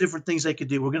all the different things they could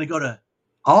do. We're going to go to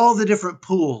all the different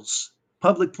pools,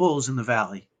 public pools in the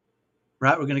valley,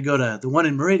 right? We're going to go to the one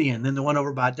in Meridian, then the one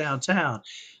over by downtown,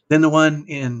 then the one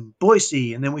in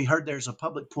Boise, and then we heard there's a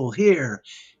public pool here,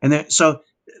 and then so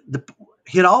the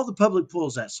hit all the public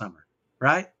pools that summer,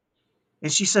 right?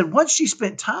 And she said once she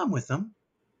spent time with them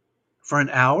for an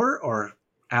hour or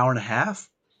hour and a half,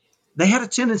 they had a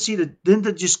tendency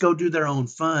to just go do their own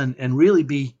fun and really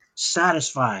be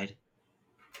satisfied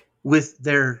with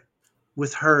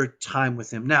her time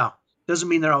with him. Now, doesn't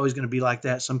mean they're always going to be like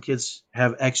that. Some kids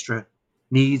have extra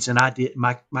needs, and I did.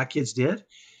 My kids did,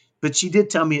 but she did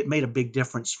tell me it made a big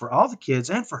difference for all the kids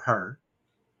and for her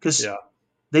because Yeah.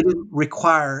 they didn't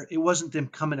require. It wasn't them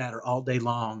coming at her all day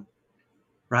long,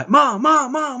 right? Mom,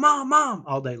 mom, mom, mom, mom,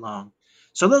 all day long.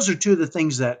 So those are two of the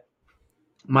things that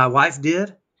my wife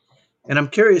did, and I'm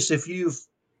curious if you've.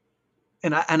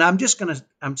 And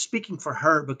I'm speaking for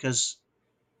her because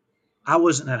I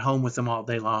wasn't at home with them all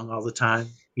day long, all the time.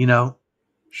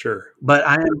 Sure. But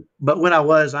I am. But when I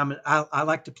was, I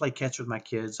like to play catch with my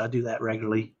kids. I do that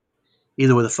regularly,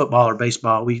 either with a football or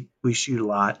baseball. We shoot a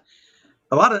lot.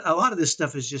 A lot of this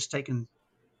stuff is just taken.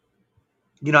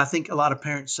 I think a lot of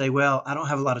parents say, "Well, I don't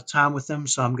have a lot of time with them,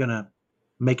 so I'm going to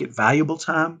make it valuable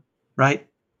time." right?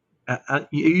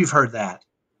 You've heard that.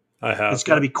 I It's have,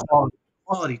 got to yeah. be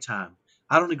quality time.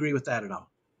 I don't agree with that at all.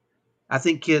 I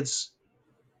think kids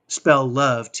spell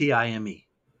love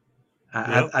Time.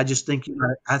 Yep. I just think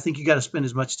I think you got to spend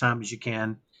as much time as you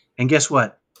can. And guess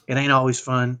what? It ain't always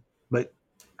fun, but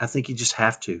I think you just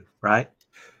have to, right?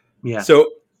 Yeah, So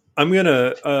I'm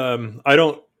gonna. I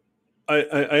don't.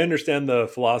 I understand the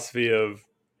philosophy of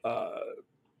uh,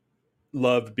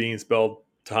 love being spelled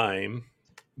time,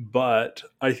 but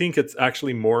I think it's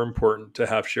actually more important to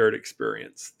have shared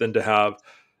experience than to have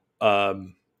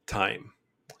um, time.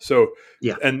 So,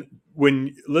 yeah, and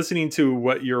when listening to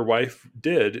what your wife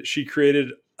did, she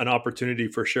created an opportunity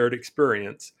for shared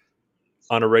experience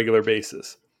on a regular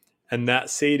basis, and that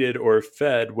sated or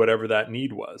fed whatever that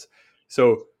need was.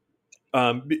 So,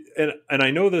 and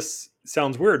I know this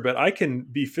sounds weird, but I can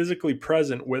be physically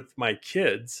present with my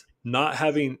kids, not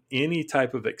having any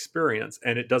type of experience,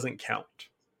 and it doesn't count.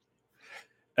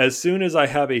 As soon as I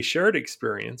have a shared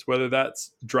experience, whether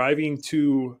that's driving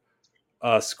to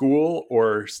school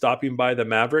or stopping by the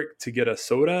Maverick to get a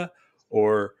soda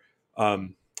or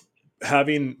um,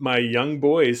 having my young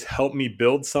boys help me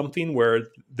build something where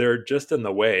they're just in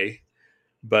the way.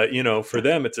 But for yeah.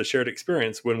 them, it's a shared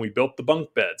experience. When we built the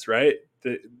bunk beds, right?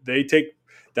 They take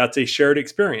That's a shared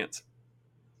experience.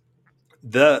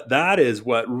 That is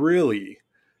what really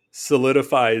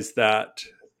solidifies that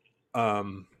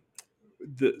um,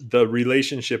 the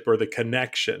relationship or the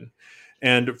connection.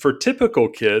 And for typical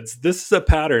kids, this is a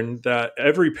pattern that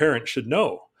every parent should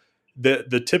know.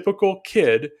 The typical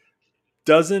kid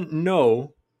doesn't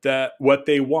know that what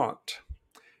they want.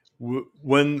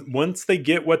 When once they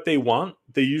get what they want,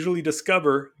 they usually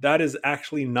discover that is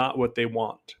actually not what they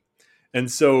want. And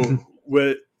Mhm. so,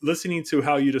 with listening to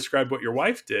how you described what your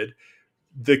wife did,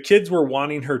 the kids were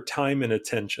wanting her time and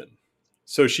attention.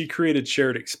 So she created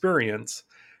shared experience.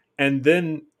 And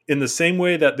then, in the same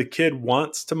way that the kid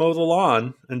wants to mow the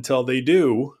lawn until they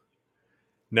do,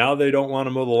 now they don't want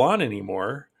to mow the lawn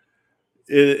anymore.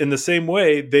 In the same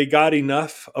way, they got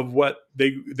enough of what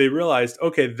they realized,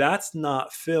 okay, that's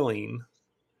not filling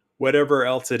whatever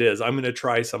else it is. I'm going to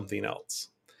try something else.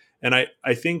 And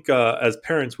I think as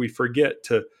parents, we forget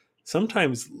to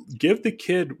sometimes give the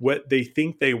kid what they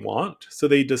think they want so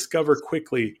they discover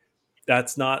quickly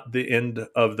that's not the end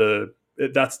of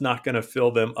that's not going to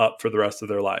fill them up for the rest of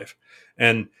their life.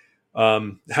 And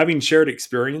having shared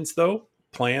experience, though,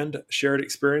 planned shared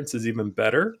experience is even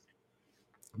better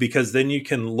because then you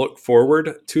can look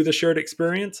forward to the shared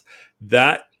experience.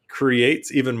 That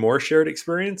creates even more shared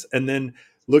experience. And then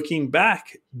looking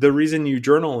back, the reason you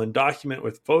journal and document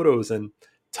with photos and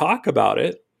talk about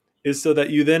it is so that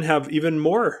you then have even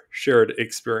more shared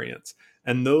experience.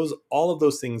 And all of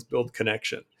those things build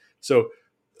connection. So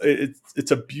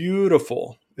it's a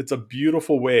beautiful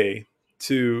way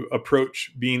to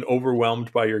approach being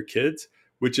overwhelmed by your kids,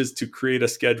 which is to create a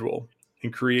schedule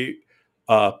and create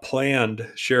planned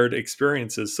shared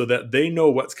experiences so that they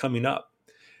know what's coming up.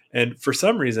 And for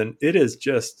some reason, it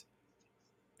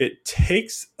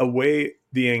takes away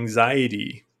the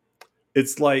anxiety.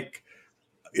 It's like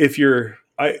if you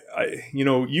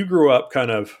grew up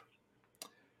kind of,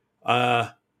 uh,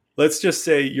 let's just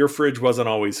say your fridge wasn't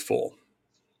always full.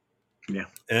 Yeah,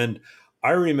 And I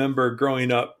remember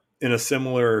growing up in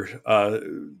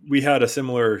we had a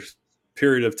similar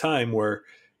period of time where,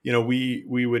 we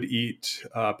would eat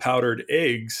powdered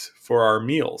eggs for our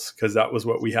meals because that was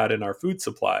what we had in our food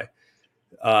supply.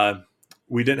 Uh,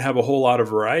 we didn't have a whole lot of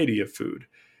variety of food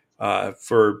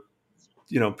for,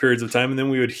 periods of time. And then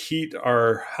we would heat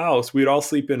our house. We'd all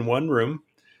sleep in one room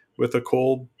with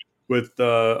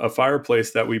a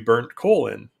fireplace that we burnt coal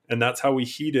in. And that's how we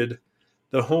heated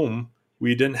the home.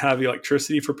 We didn't have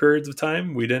electricity for periods of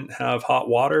time. We didn't have hot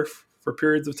water for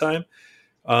periods of time.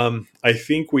 I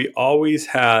think we always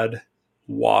had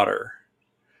water,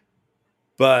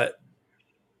 but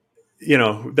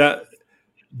that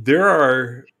there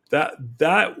are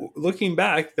that looking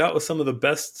back, that was some of the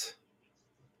best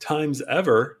times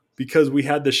ever because we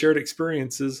had the shared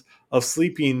experiences of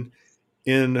sleeping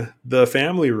in the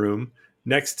family room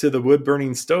next to the wood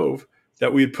burning stove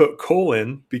that we'd put coal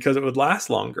in because it would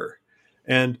last longer.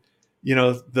 And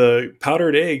the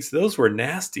powdered eggs, those were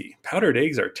nasty. Powdered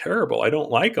eggs are terrible. I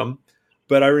don't like them,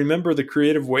 but I remember the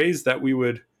creative ways that we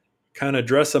would kind of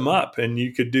dress them up, and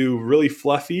you could do really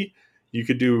fluffy, you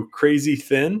could do crazy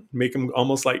thin, make them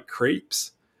almost like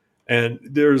crepes, and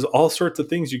there's all sorts of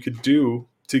things you could do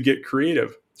to get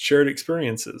creative, shared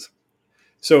experiences.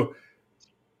 So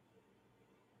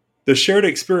the shared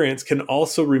experience can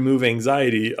also remove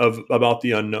anxiety of about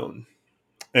the unknown.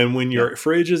 And when yeah, your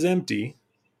fridge is empty,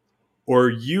 or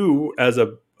you as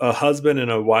a husband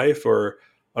and a wife or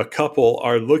a couple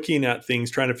are looking at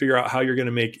things, trying to figure out how you're going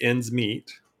to make ends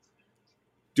meet,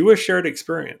 do a shared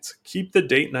experience. Keep the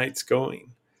date nights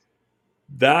going.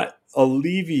 That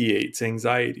alleviates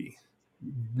anxiety.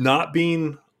 Not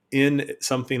being in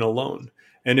something alone.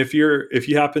 And if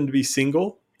you happen to be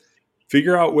single,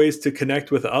 figure out ways to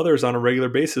connect with others on a regular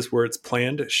basis where it's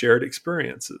planned shared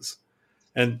experiences.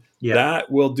 And Yeah. that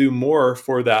will do more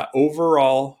for that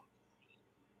overall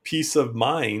peace of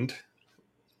mind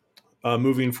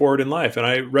moving forward in life. And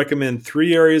I recommend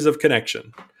 3 areas of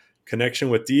connection: connection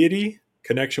with deity,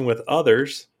 connection with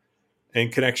others,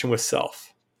 and connection with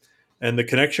self. And the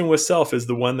connection with self is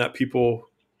the one that people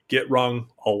get wrong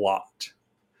a lot.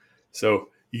 So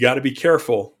you got to be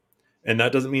careful. And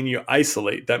that doesn't mean you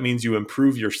isolate. That means you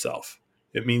improve yourself.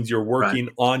 It means you're Right. working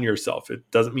on yourself. It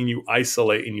doesn't mean you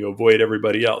isolate and you avoid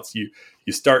everybody else. You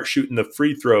start shooting the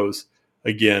free throws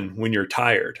again when you're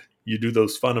tired. You do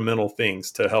those fundamental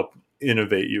things to help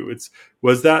innovate you.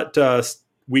 Was that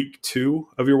week 2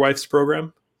 of your wife's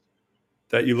program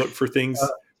that you look for things?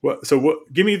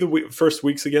 Give me the first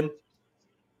weeks again.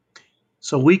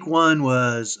 So week 1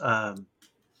 was, and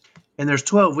there's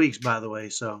 12 weeks, by the way.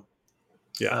 So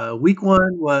Yeah. week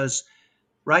 1 was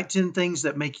write 10 things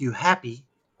that make you happy,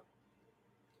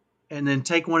 and then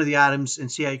take one of the items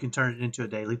and see how you can turn it into a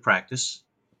daily practice.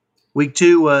 Week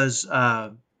 2 was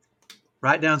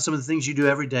write down some of the things you do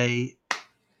every day.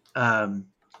 Um,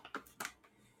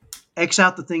 X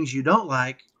out the things you don't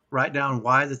like. Write down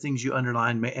why the things you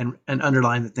underline and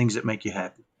underline the things that make you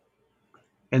happy.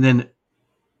 And then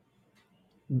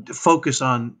focus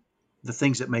on the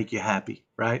things that make you happy,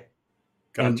 right?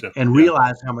 Gotcha. And Yeah.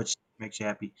 realize how much it makes you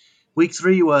happy. Week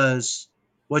 3 was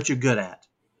what you're good at.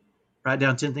 Write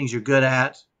down 10 things you're good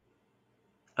at.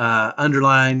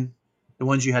 Underline the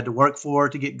ones you had to work for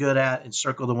to get good at, and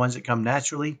circle the ones that come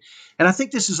naturally. And I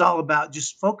think this is all about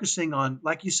just focusing on,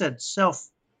 like you said, self,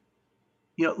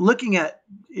 looking at,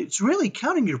 it's really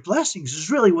counting your blessings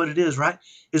is really what it is, right?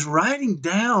 Is writing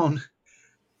down.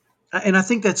 And I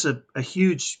think that's a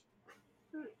huge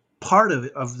part of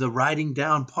it, of the writing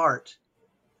down part,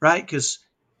 right? Because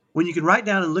when you can write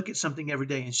down and look at something every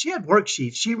day, and she had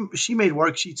worksheets, she made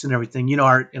worksheets and everything. In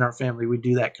our family, we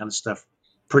do that kind of stuff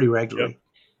pretty Yep. regularly.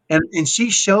 And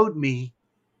she showed me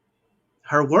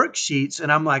her worksheets,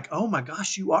 and I'm like, oh my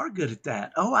gosh, you are good at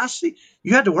that. Oh, I see.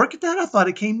 You had to work at that. I thought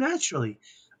it came naturally.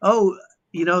 Oh,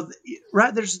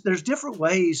 right. There's different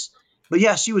ways, but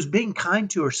yeah, she was being kind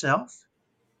to herself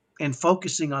and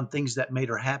focusing on things that made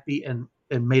her happy and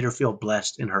made her feel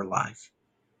blessed in her life.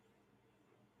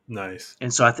 Nice.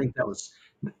 And so I think that was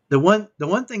the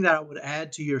one thing that I would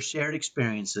add to your shared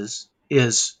experiences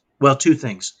is, well, 2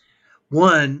 things.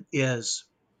 One is,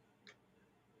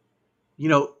 you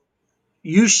know,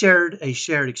 you shared a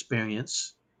shared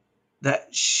experience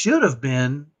that should have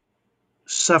been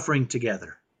suffering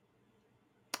together,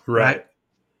 right? Right.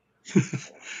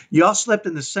 You all slept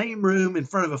in the same room in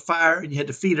front of a fire and you had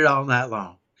to feed it all night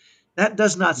long. That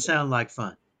does not sound like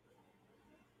fun,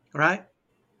 right?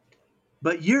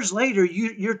 But years later,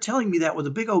 you're telling me that with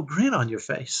a big old grin on your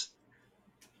face,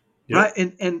 right?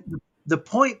 Yep. And the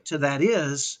point to that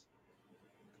is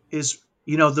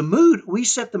the mood. We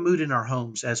set the mood in our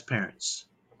homes as parents,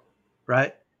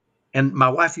 right? And my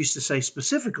wife used to say,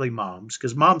 specifically moms,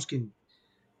 because moms can.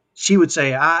 She would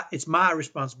say, it's my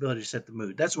responsibility to set the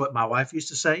mood. That's what my wife used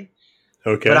to say.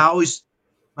 But I Okay. always,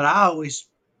 but I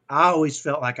always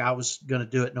felt like I was going to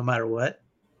do it no matter what,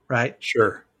 right?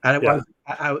 Sure. I Yeah.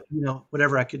 was,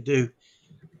 whatever I could do.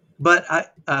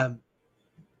 But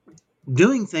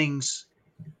doing things,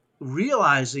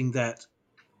 realizing that,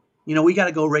 we got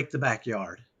to go rake the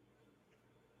backyard.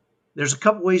 There's a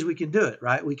couple ways we can do it,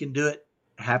 right? We can do it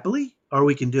happily, or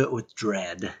we can do it with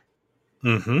dread.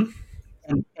 Mm-hmm.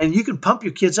 And you can pump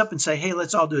your kids up and say, hey,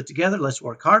 let's all do it together. Let's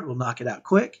work hard. We'll knock it out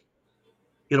quick.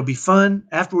 It'll be fun.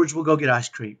 Afterwards, we'll go get ice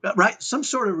cream, right? Some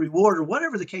sort of reward or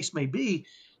whatever the case may be,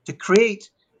 to create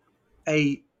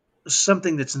a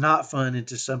something that's not fun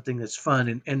into something that's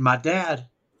fun. And my dad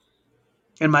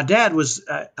was,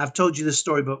 I've told you this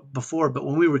story before, but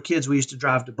when we were kids, we used to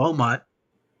drive to Beaumont,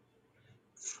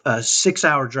 a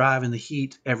 6-hour drive in the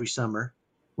heat every summer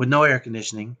with no air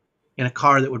conditioning, in a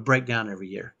car that would break down every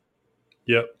year,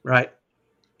 Yep. right?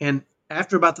 And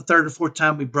after about the third or fourth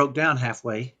time we broke down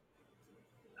halfway,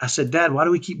 I said, Dad, why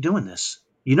do we keep doing this?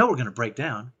 We're going to break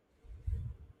down.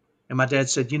 And my dad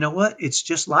said, you know what? It's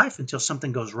just life until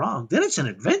something goes wrong. Then it's an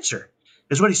adventure,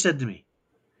 is what he said to me.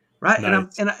 Right.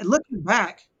 Nice. Looking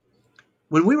back,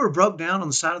 when we were broke down on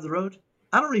the side of the road,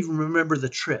 I don't even remember the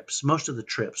trips, most of the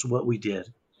trips, what we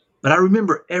did. But I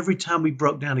remember every time we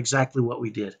broke down exactly what we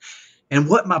did. And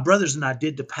what my brothers and I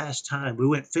did to pass time, we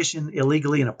went fishing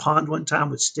illegally in a pond one time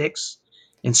with sticks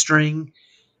and string.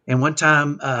 And one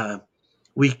time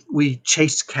we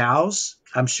chased cows.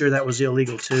 I'm sure that was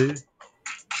illegal too.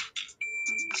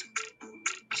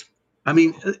 I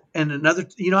mean, and another,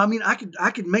 I mean, I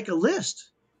could make a list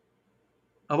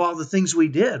of all the things we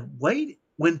did. Wait,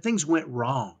 when things went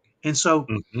wrong, and so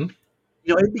Hmm.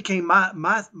 it became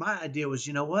my idea was,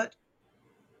 what,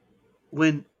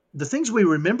 when the things we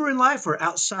remember in life are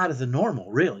outside of the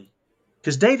normal, really,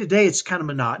 because day to day it's kind of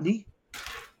monotony,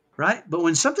 right? But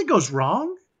when something goes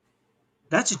wrong,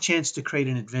 that's a chance to create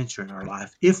an adventure in our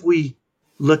life if we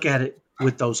look at it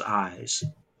with those eyes.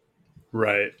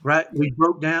 Right. Right? We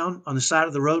broke down on the side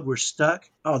of the road. We're stuck.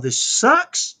 Oh, this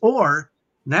sucks. Or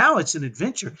now it's an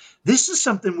adventure. This is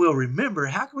something we'll remember.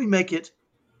 How can we make it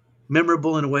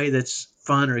memorable in a way that's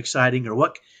fun or exciting? Or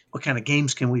what kind of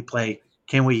games can we play?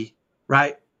 Can we,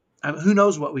 right? Who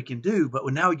knows what we can do? But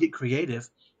now we get creative.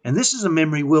 And this is a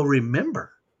memory we'll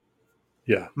remember.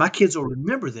 Yeah. My kids will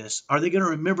remember this. Are they going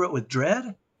to remember it with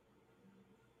dread?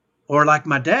 Or like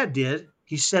my dad did,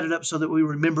 he set it up so that we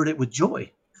remembered it with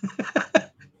joy.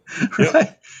 Yep.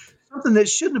 Right? Something that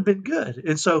shouldn't have been good.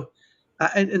 And so,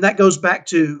 and that goes back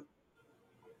to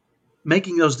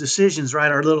making those decisions,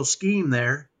 right? Our little scheme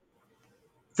there.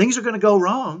 Things are going to go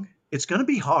wrong. It's going to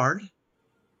be hard.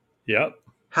 Yep.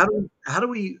 How do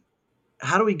we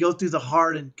go through the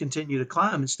hard and continue to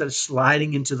climb instead of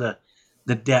sliding into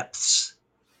the depths,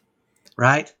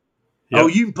 right? Oh,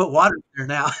 Yep. you can put water in there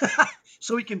now,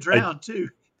 so we can I, drown too.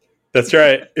 that's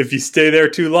right. If you stay there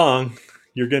too long,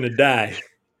 you're going to die.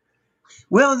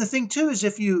 Well, and the thing too is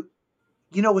if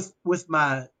with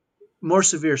my more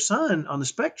severe son on the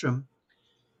spectrum,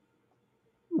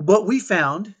 what we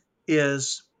found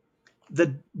is the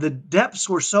depths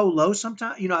were so low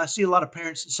sometimes. I see a lot of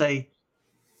parents that say,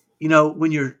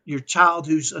 when your child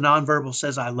who's a nonverbal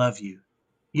says I love you,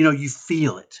 you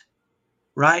feel it,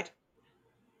 right?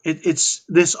 It's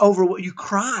this over what you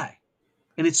cry,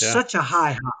 and it's Yeah. such a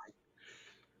high high.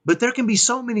 But there can be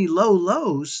so many low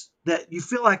lows that you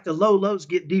feel like the low lows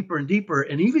get deeper and deeper,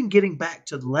 and even getting back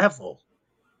to level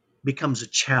becomes a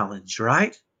challenge,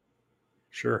 right?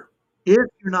 Sure. If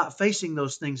you're not facing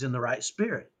those things in the right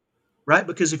spirit, right?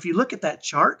 Because if you look at that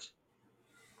chart,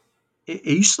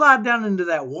 you slide down into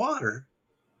that water,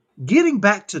 getting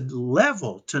back to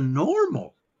level, to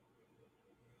normal,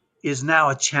 is now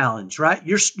a challenge, right?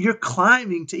 You're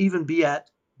climbing to even be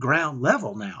at ground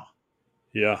level now,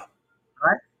 Yeah.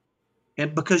 right?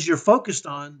 And because you're focused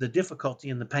on the difficulty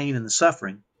and the pain and the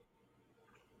suffering,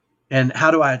 and how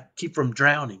do I keep from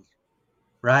drowning,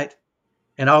 right?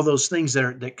 And all those things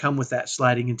that come with that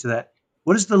sliding into that.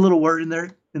 What does the little word in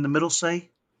there in the middle say?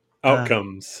 Uh,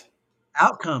 Outcomes.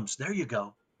 Outcomes. There you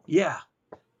go. Yeah,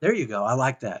 there you go. I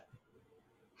like that.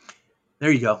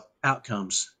 There you go.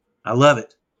 Outcomes. I love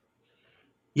it.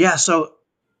 Yeah. So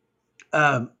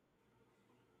um,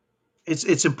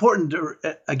 it's important to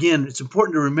again, it's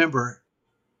important to remember.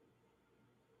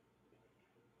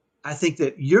 I think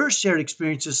that your shared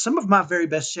experiences, some of my very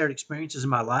best shared experiences in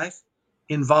my life,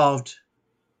 involved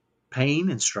pain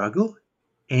and struggle,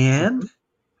 Mhm. and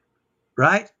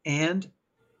right, and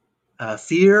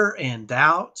fear and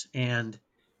doubt, and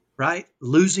right,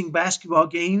 losing basketball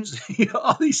games,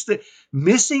 all these things,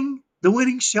 missing the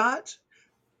winning shot.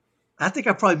 I think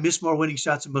I probably missed more winning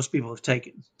shots than most people have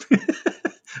taken.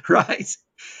 Right?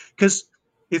 Because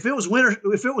if it was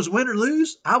win or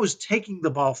lose, I was taking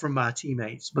the ball from my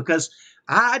teammates because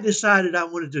I decided I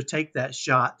wanted to take that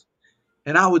shot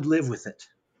and I would live with it.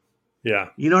 Yeah.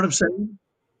 You know what I'm saying?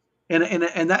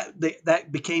 And that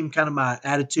became kind of my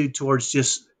attitude towards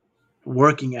just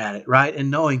working at it, right?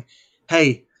 And knowing,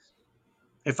 hey,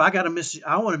 if I got to miss,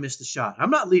 I want to miss the shot.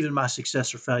 I'm not leaving my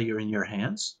success or failure in your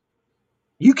hands.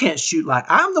 You can't shoot like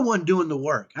I'm the one doing the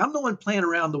work. I'm the one playing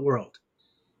around the world.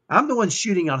 I'm the one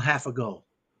shooting on half a goal.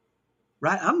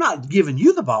 Right? I'm not giving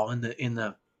you the ball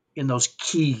in those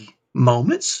key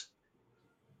moments.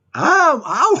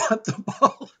 I want the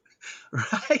ball,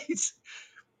 right?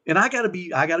 And I gotta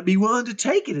be willing to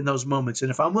take it in those moments. And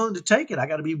if I'm willing to take it, I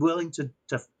gotta be willing to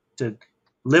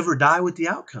live or die with the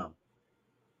outcome,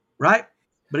 right?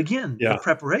 But again, the Yeah.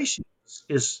 preparation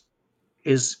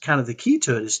is kind of the key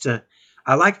to it. Is to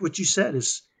I like what you said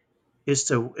is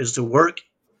to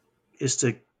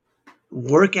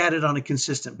work at it on a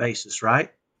consistent basis,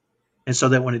 right? And so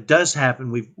that when it does happen,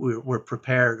 we're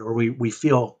prepared, or we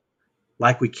feel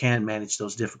like we can manage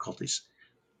those difficulties.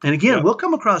 And again, Yep. we'll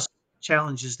come across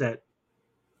challenges that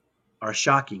are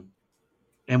shocking,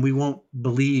 and we won't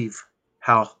believe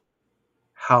how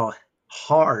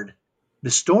hard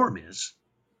the storm is.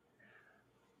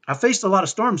 I faced a lot of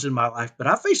storms in my life, but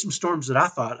I faced some storms that I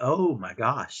thought, oh my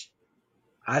gosh,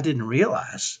 I didn't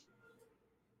realize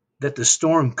that the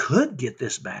storm could get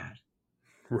this bad.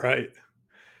 Right.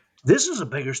 This is a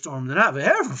bigger storm than I've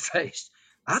ever faced.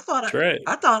 I thought That's right.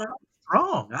 I thought I was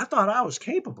strong. I thought I was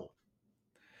capable.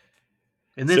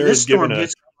 And then this Sarah's given storm a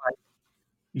hits.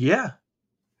 Yeah,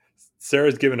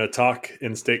 Sarah's given a talk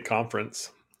in state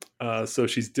conference. So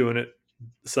she's doing it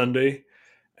Sunday,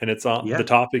 and it's on. The yeah,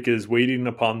 topic is waiting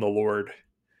upon the Lord,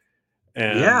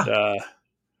 and yeah.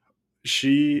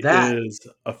 she That is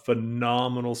a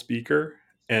phenomenal speaker.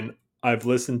 And I've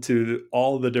listened to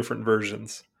all the different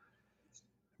versions.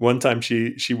 One time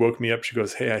she woke me up. She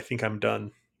goes, "Hey, I think I'm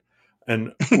done,"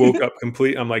 and woke up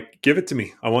complete. I'm like, "Give it to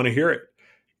me. I want to hear it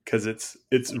because it's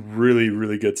really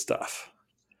really good stuff."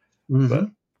 But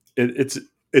hmm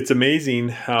it's amazing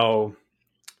how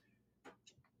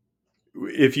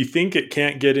if you think it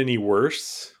can't get any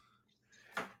worse,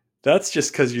 that's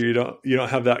just because you don't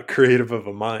have that creative of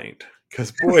a mind.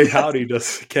 Because boy, howdy,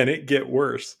 does can it get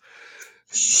worse?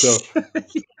 So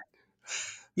it's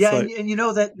Yeah, like, and you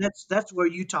know that's where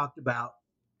you talked about.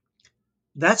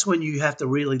 That's when you have to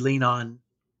really lean on,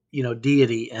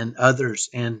 deity and others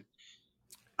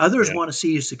yeah, want to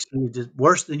see you succeed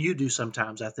worse than you do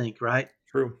sometimes. I think, right?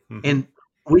 true. Hmm. And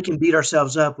we can beat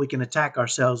ourselves up. We can attack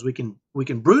ourselves. We can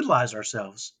brutalize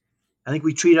ourselves. I think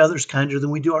we treat others kinder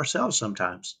than we do ourselves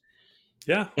sometimes.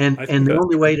 Yeah, And I and think the that's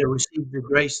only true. way to receive the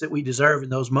grace that we deserve in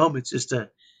those moments is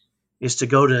to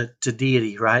go to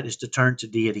deity, right? Is to turn to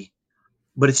deity.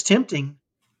 But it's tempting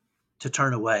to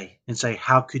turn away and say,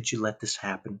 "How could you let this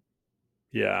happen?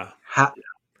 Yeah, How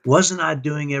wasn't I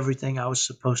doing everything I was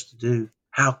supposed to do?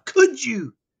 How could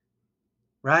you?"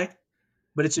 Right?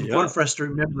 But it's yeah, important for us to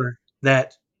remember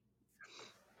that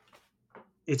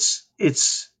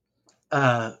it's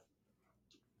uh,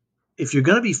 if you're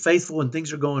going to be faithful when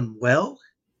things are going well,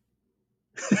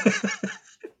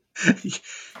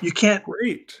 you can't.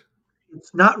 great.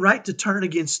 It's not right to turn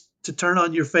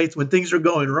on your faith when things are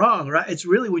going wrong. Right? It's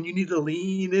really when you need to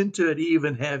lean into it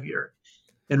even heavier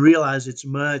and realize it's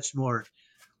much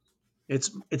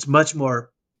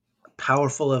more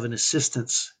powerful of an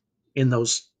assistance in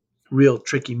those real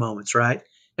tricky moments, right?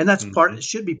 And Hmm. it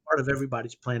should be part of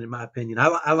everybody's plan, in my opinion.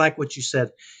 I like what you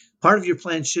said. Part of your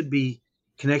plan should be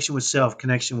connection with self,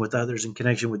 connection with others, and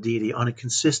connection with deity on a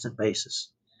consistent basis,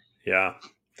 Yeah,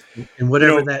 and you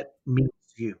whatever know, that means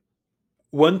to you.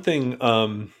 one thing.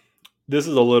 This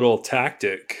is a little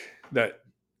tactic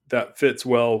that fits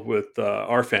well with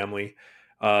our family.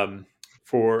 Um,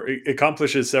 for it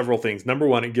accomplishes several things. Number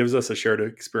one, it gives us a shared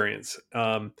experience,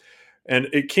 and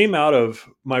it came out of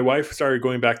my wife started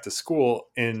going back to school,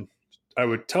 and I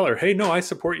would tell her, "Hey, no, I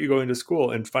support you going to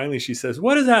school." And finally, she says,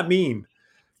 "What does that mean?"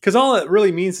 Because all it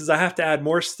really means is I have to add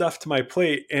more stuff to my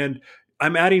plate, and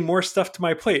I'm adding more stuff to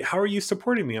my plate. How are you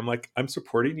supporting me? I'm like, I'm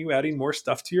supporting you adding more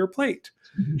stuff to your plate.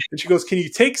 And she goes, "Can you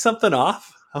take something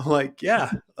off?" I'm like,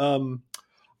 "Yeah,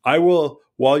 I will."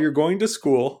 While you're going to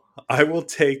school, I will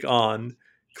take on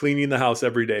cleaning the house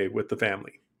every day with the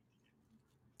family.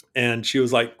 And she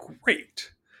was like,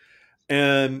 "Great."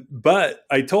 And but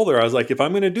I told her, I was like, "If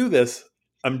I'm going to do this,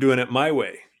 I'm doing it my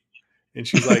way." And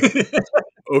she's like,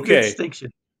 Good "Okay,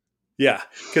 distinction. yeah,"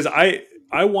 because I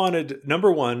wanted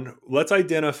number one, let's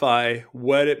identify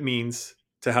what it means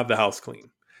to have the house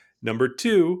clean. Number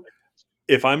two,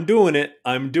 if I'm doing it,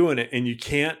 I'm doing it. And you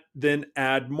can't then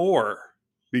add more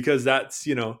because that's,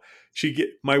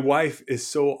 my wife is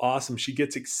so awesome. She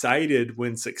gets excited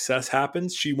when success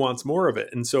happens. She wants more of it.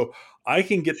 And so I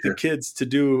can get the Sure. kids to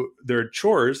do their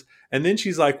chores. And then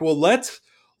she's like, "Well, let's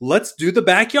do the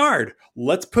backyard.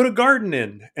 Let's put a garden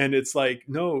in." And it's like,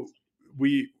 no,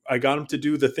 I got them to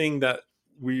do the thing that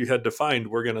we had defined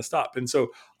we're going to stop. And so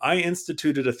I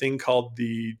instituted a thing called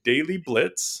the Daily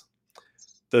Blitz,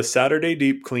 the Saturday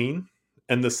deep clean,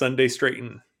 and the Sunday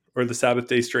straighten, or the Sabbath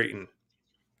day straighten.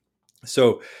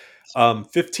 So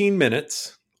 15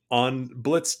 minutes on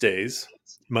blitz days,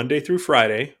 Monday through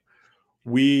Friday,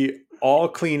 we all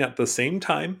clean at the same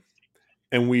time,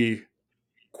 and we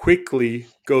quickly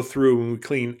go through and we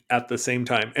clean at the same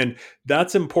time. And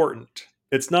that's important.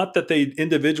 It's not that they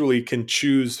individually can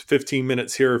choose 15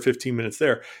 minutes here or 15 minutes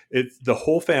there. It's the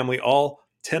whole family, all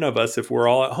 10 of us, if we're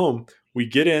all at home, we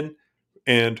get in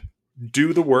and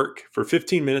do the work for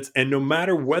 15 minutes. And no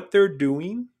matter what they're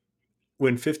doing,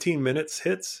 when 15 minutes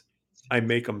hits, I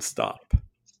make them stop.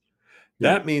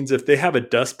 Yeah. That means if they have a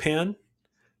dustpan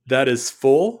that is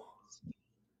full,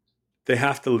 they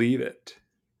have to leave it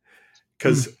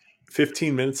Mm. because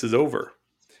 15 minutes is over.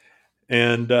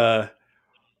 And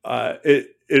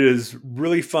it is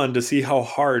really fun to see how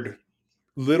hard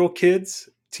little kids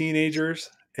teenagers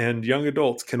and young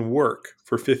adults can work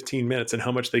for 15 minutes and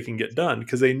how much they can get done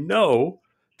because they know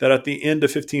that at the end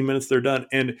of 15 minutes they're done,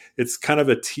 and it's kind of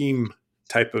a team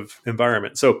type of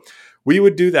environment. So we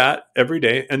would do that every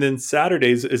day, and then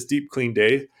Saturdays is deep clean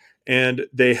day, and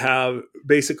they have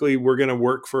basically we're going to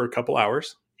work for a couple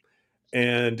hours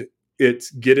and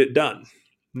it's get it done.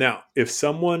 Now, if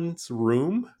someone's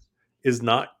room is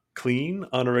not clean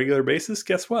on a regular basis,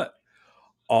 guess what?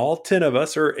 All 10 of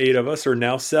us, or 8 of us, or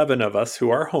now 7 of us who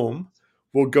are home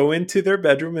will go into their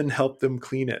bedroom and help them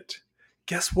clean it.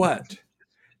 Guess what?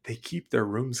 They keep their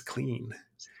rooms clean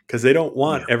because they don't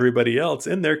want Yeah. everybody else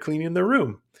in there cleaning their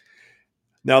room.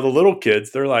 Now the little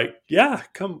kids, they're like, "Yeah,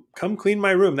 come clean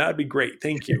my room. That'd be great.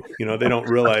 Thank you." They don't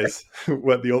realize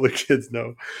what the older kids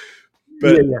know. Yeah.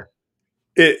 But Yeah.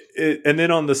 it and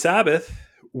then on the Sabbath,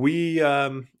 we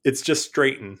it's just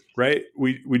straighten, right?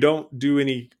 We don't do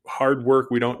any hard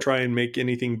work. We don't try and make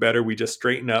anything better. We just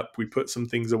straighten up. We put some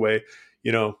things away.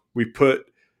 We put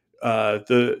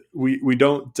we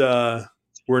don't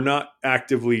we're not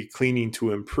actively cleaning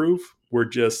to improve. We're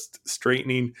just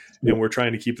straightening, Yeah. and we're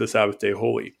trying to keep the Sabbath day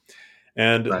holy.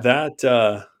 And Right.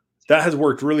 that has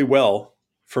worked really well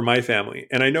for my family.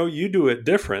 And I know you do it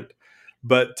different,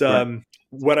 but Right.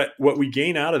 what we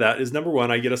gain out of that is, number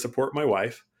one, I get to support my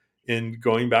wife in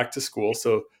going back to school,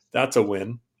 so that's a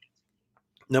win.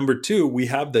 Number two, we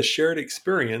have the shared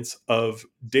experience of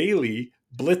daily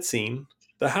blitzing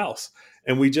the house,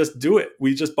 and we just do it.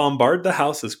 We just bombard the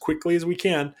house as quickly as we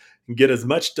can and get as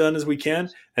much done as we can,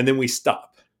 and then we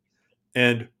stop.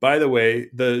 And by the way,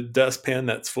 the dustpan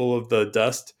that's full of the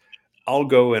dust, I'll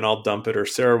go and I'll dump it, or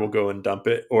Sarah will go and dump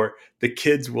it, or the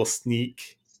kids will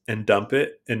sneak and dump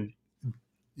it. And,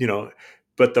 you know,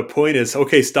 but the point is,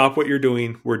 okay, stop what you're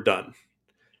doing. We're done.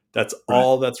 That's Right.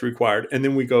 all that's required. And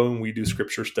then we go and we do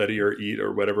scripture study or eat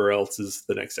or whatever else is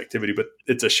the next activity. But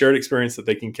it's a shared experience that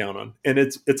they can count on. And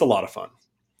it's a lot of fun.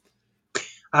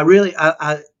 I really,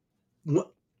 I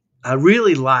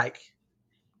really like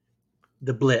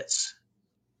the blitz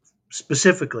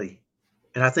specifically,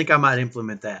 and I think I might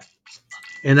implement that.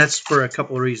 And that's for a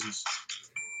couple of reasons.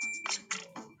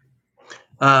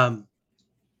 Um,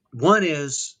 One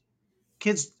is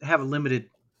kids have a limited,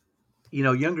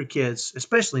 younger kids,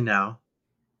 especially now,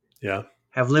 Yeah.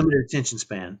 have limited attention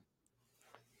span,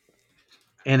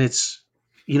 and it's,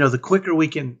 the quicker we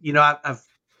can,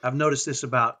 I've noticed this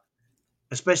about,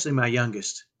 especially my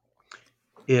youngest,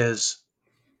 is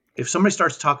if somebody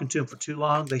starts talking to them for too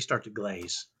long, they start to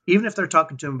glaze, even if they're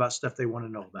talking to them about stuff they want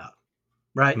to know about,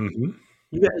 right? Mm-hmm.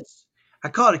 You guys, I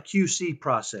call it a QC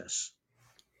process,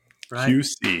 right?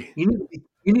 QC.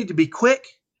 You need to be quick,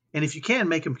 and if you can,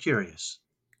 make them curious,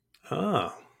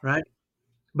 Ah, right?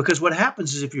 Because what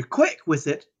happens is if you're quick with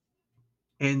it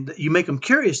and you make them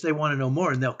curious, they want to know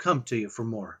more, and they'll come to you for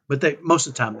more. But they most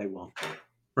of the time they won't,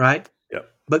 right?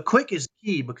 yep. But quick is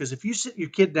key, because if you sit your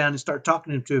kid down and start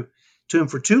talking to him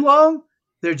for too long,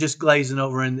 they're just glazing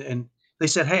over, and they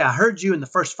said, "Hey, I heard you in the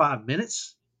first 5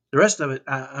 minutes. The rest of it,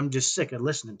 I'm just sick of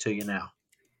listening to you now."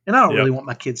 And I don't Yep. really want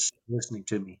my kids listening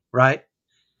to me, right?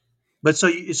 But so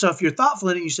if you're thoughtful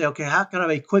in it, you say, "Okay, how can I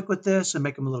be quick with this and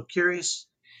make them a little curious?"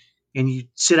 And you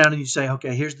sit down and you say,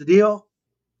 "Okay, here's the deal,"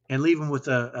 and leave them with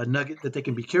a nugget that they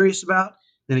can be curious about.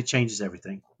 Then it changes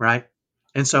everything, right?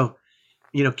 And so,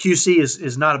 QC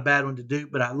is not a bad one to do,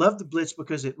 but I love the blitz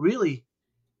because it really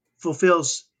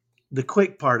fulfills the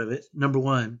quick part of it. Number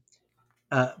one,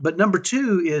 but number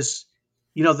two is,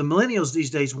 the millennials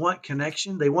these days want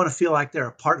connection. They want to feel like they're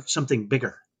a part of something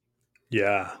bigger,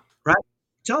 Yeah. right?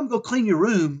 Tell them go clean your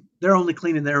room. They're only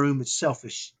cleaning their room. It's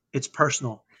selfish. It's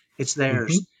personal. It's Mm-hmm.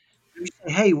 theirs. You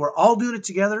say, hey, we're all doing it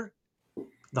together.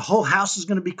 The whole house is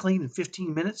going to be clean in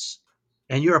 15 minutes,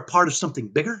 and you're a part of something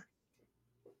bigger,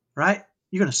 right?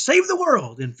 You're going to save the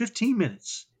world in 15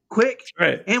 minutes, quick, That's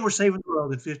right. and we're saving the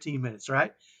world in 15 minutes,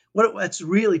 right? That's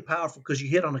really powerful, because you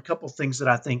hit on a couple of things that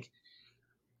I think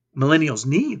millennials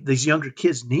need, these younger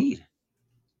kids need,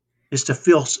 is to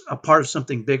feel a part of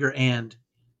something bigger, and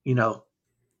you know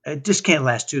it just can't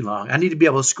last too long. I need to be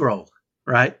able to scroll,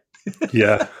 right?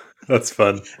 Yeah. That's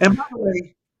fun. And by the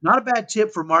way, not a bad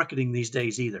tip for marketing these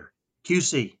days either.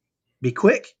 QC, be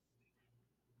quick,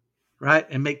 right,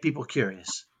 and make people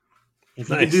curious. If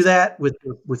you can do Nice. that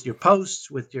with your posts,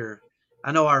 with your,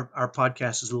 I know our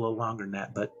podcast is a little longer than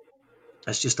that, but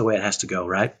that's just the way it has to go,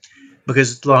 right?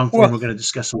 Because it's long form, Well, we're going to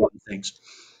discuss a lot of things.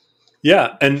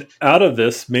 yeah, and out of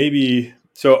this, maybe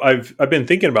so I've been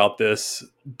thinking about this,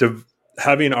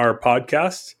 having our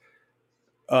podcast,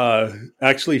 uh,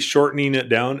 actually shortening it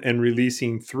down and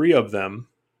releasing 3 of them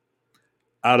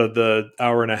out of the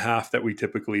hour and a half that we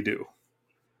typically do.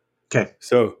 Okay.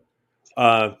 So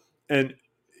And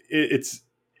it's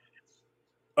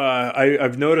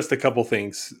I've noticed a couple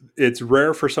things. It's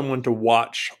rare for someone to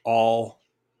watch all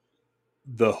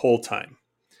the whole time,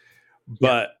 Yeah.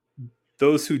 but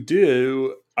those who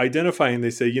do identifying, they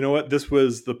say, you know what, this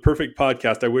was the perfect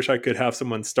podcast. I wish I could have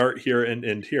someone start here and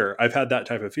end here. I've had that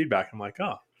type of feedback. I'm like,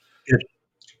 oh, Good.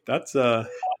 that's In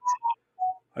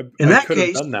I that could have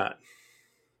case, done that.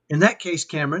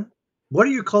 Cameron, what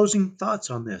are your closing thoughts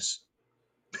on this?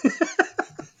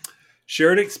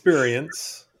 Shared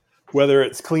experience, whether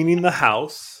it's cleaning the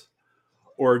house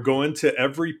or going to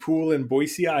every pool in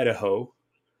Boise, Idaho,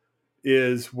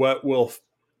 is what will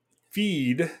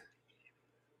feed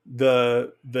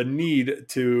the need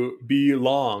to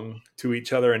belong to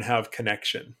each other and have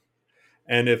connection.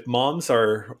 And if moms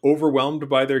are overwhelmed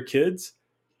by their kids,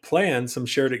 plan some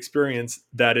shared experience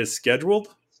that is scheduled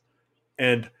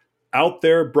and out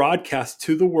there, broadcast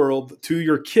to the world, to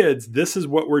your kids, this is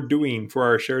what we're doing for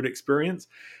our shared experience.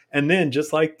 And then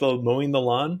just like the mowing the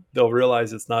lawn, they'll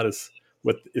realize it's not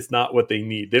what they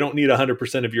need. They don't need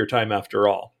 100% of your time after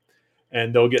all.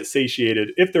 And they'll get satiated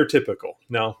if they're typical.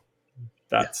 Now, Yeah.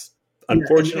 that's Yeah, and I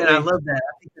unfortunately, love that.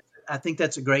 I think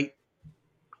that's a great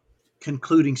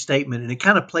concluding statement, and it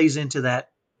kind of plays into that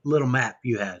little map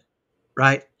you had,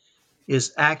 right?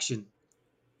 Is action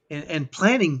and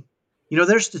planning. You know,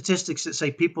 there's statistics that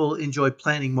say people enjoy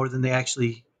planning more than they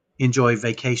actually enjoy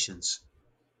vacations,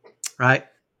 right?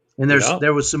 And yeah,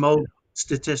 there was some old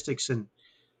statistics and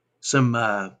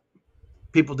some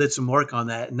people did some work on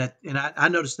that, and I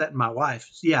noticed that in my wife.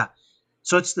 Yeah,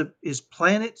 so is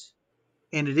plan it,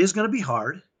 and it is going to be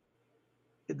hard.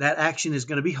 That action is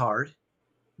going to be hard.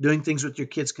 Doing things with your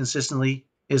kids consistently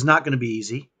is not going to be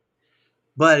easy,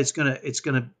 but it's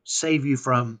gonna save you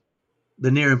from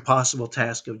the near impossible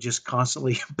task of just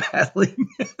constantly battling.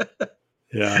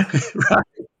 yeah, Right?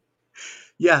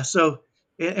 Yeah. So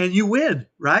and you win,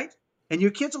 right? And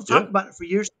your kids will talk yeah, about it for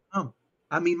years to come.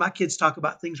 I mean, my kids talk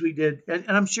about things we did, and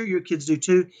I'm sure your kids do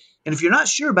too. And if you're not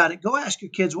sure about it, go ask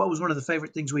your kids what was one of the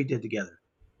favorite things we did together.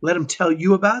 Let them tell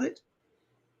you about it,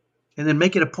 and then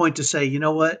make it a point to say, you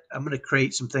know what, I'm going to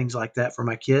create some things like that for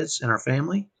my kids and our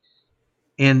family.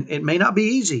 And it may not be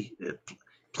easy.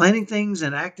 Planning things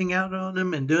and acting out on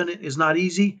them and doing it is not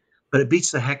easy, but it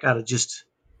beats the heck out of just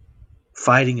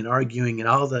fighting and arguing and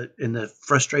the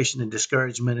frustration and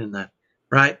discouragement and the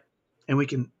right. And we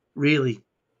can really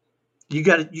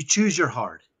you choose your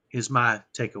heart is my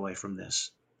takeaway from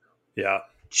this. yeah.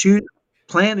 Choose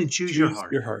plan and choose your Choose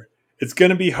heart. your heart. It's going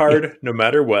to be Yeah, hard no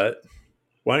matter what.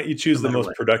 Why don't you no choose the matter most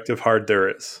what. productive hard there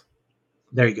is?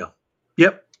 There you go.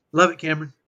 Yep. Love it,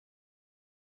 Cameron.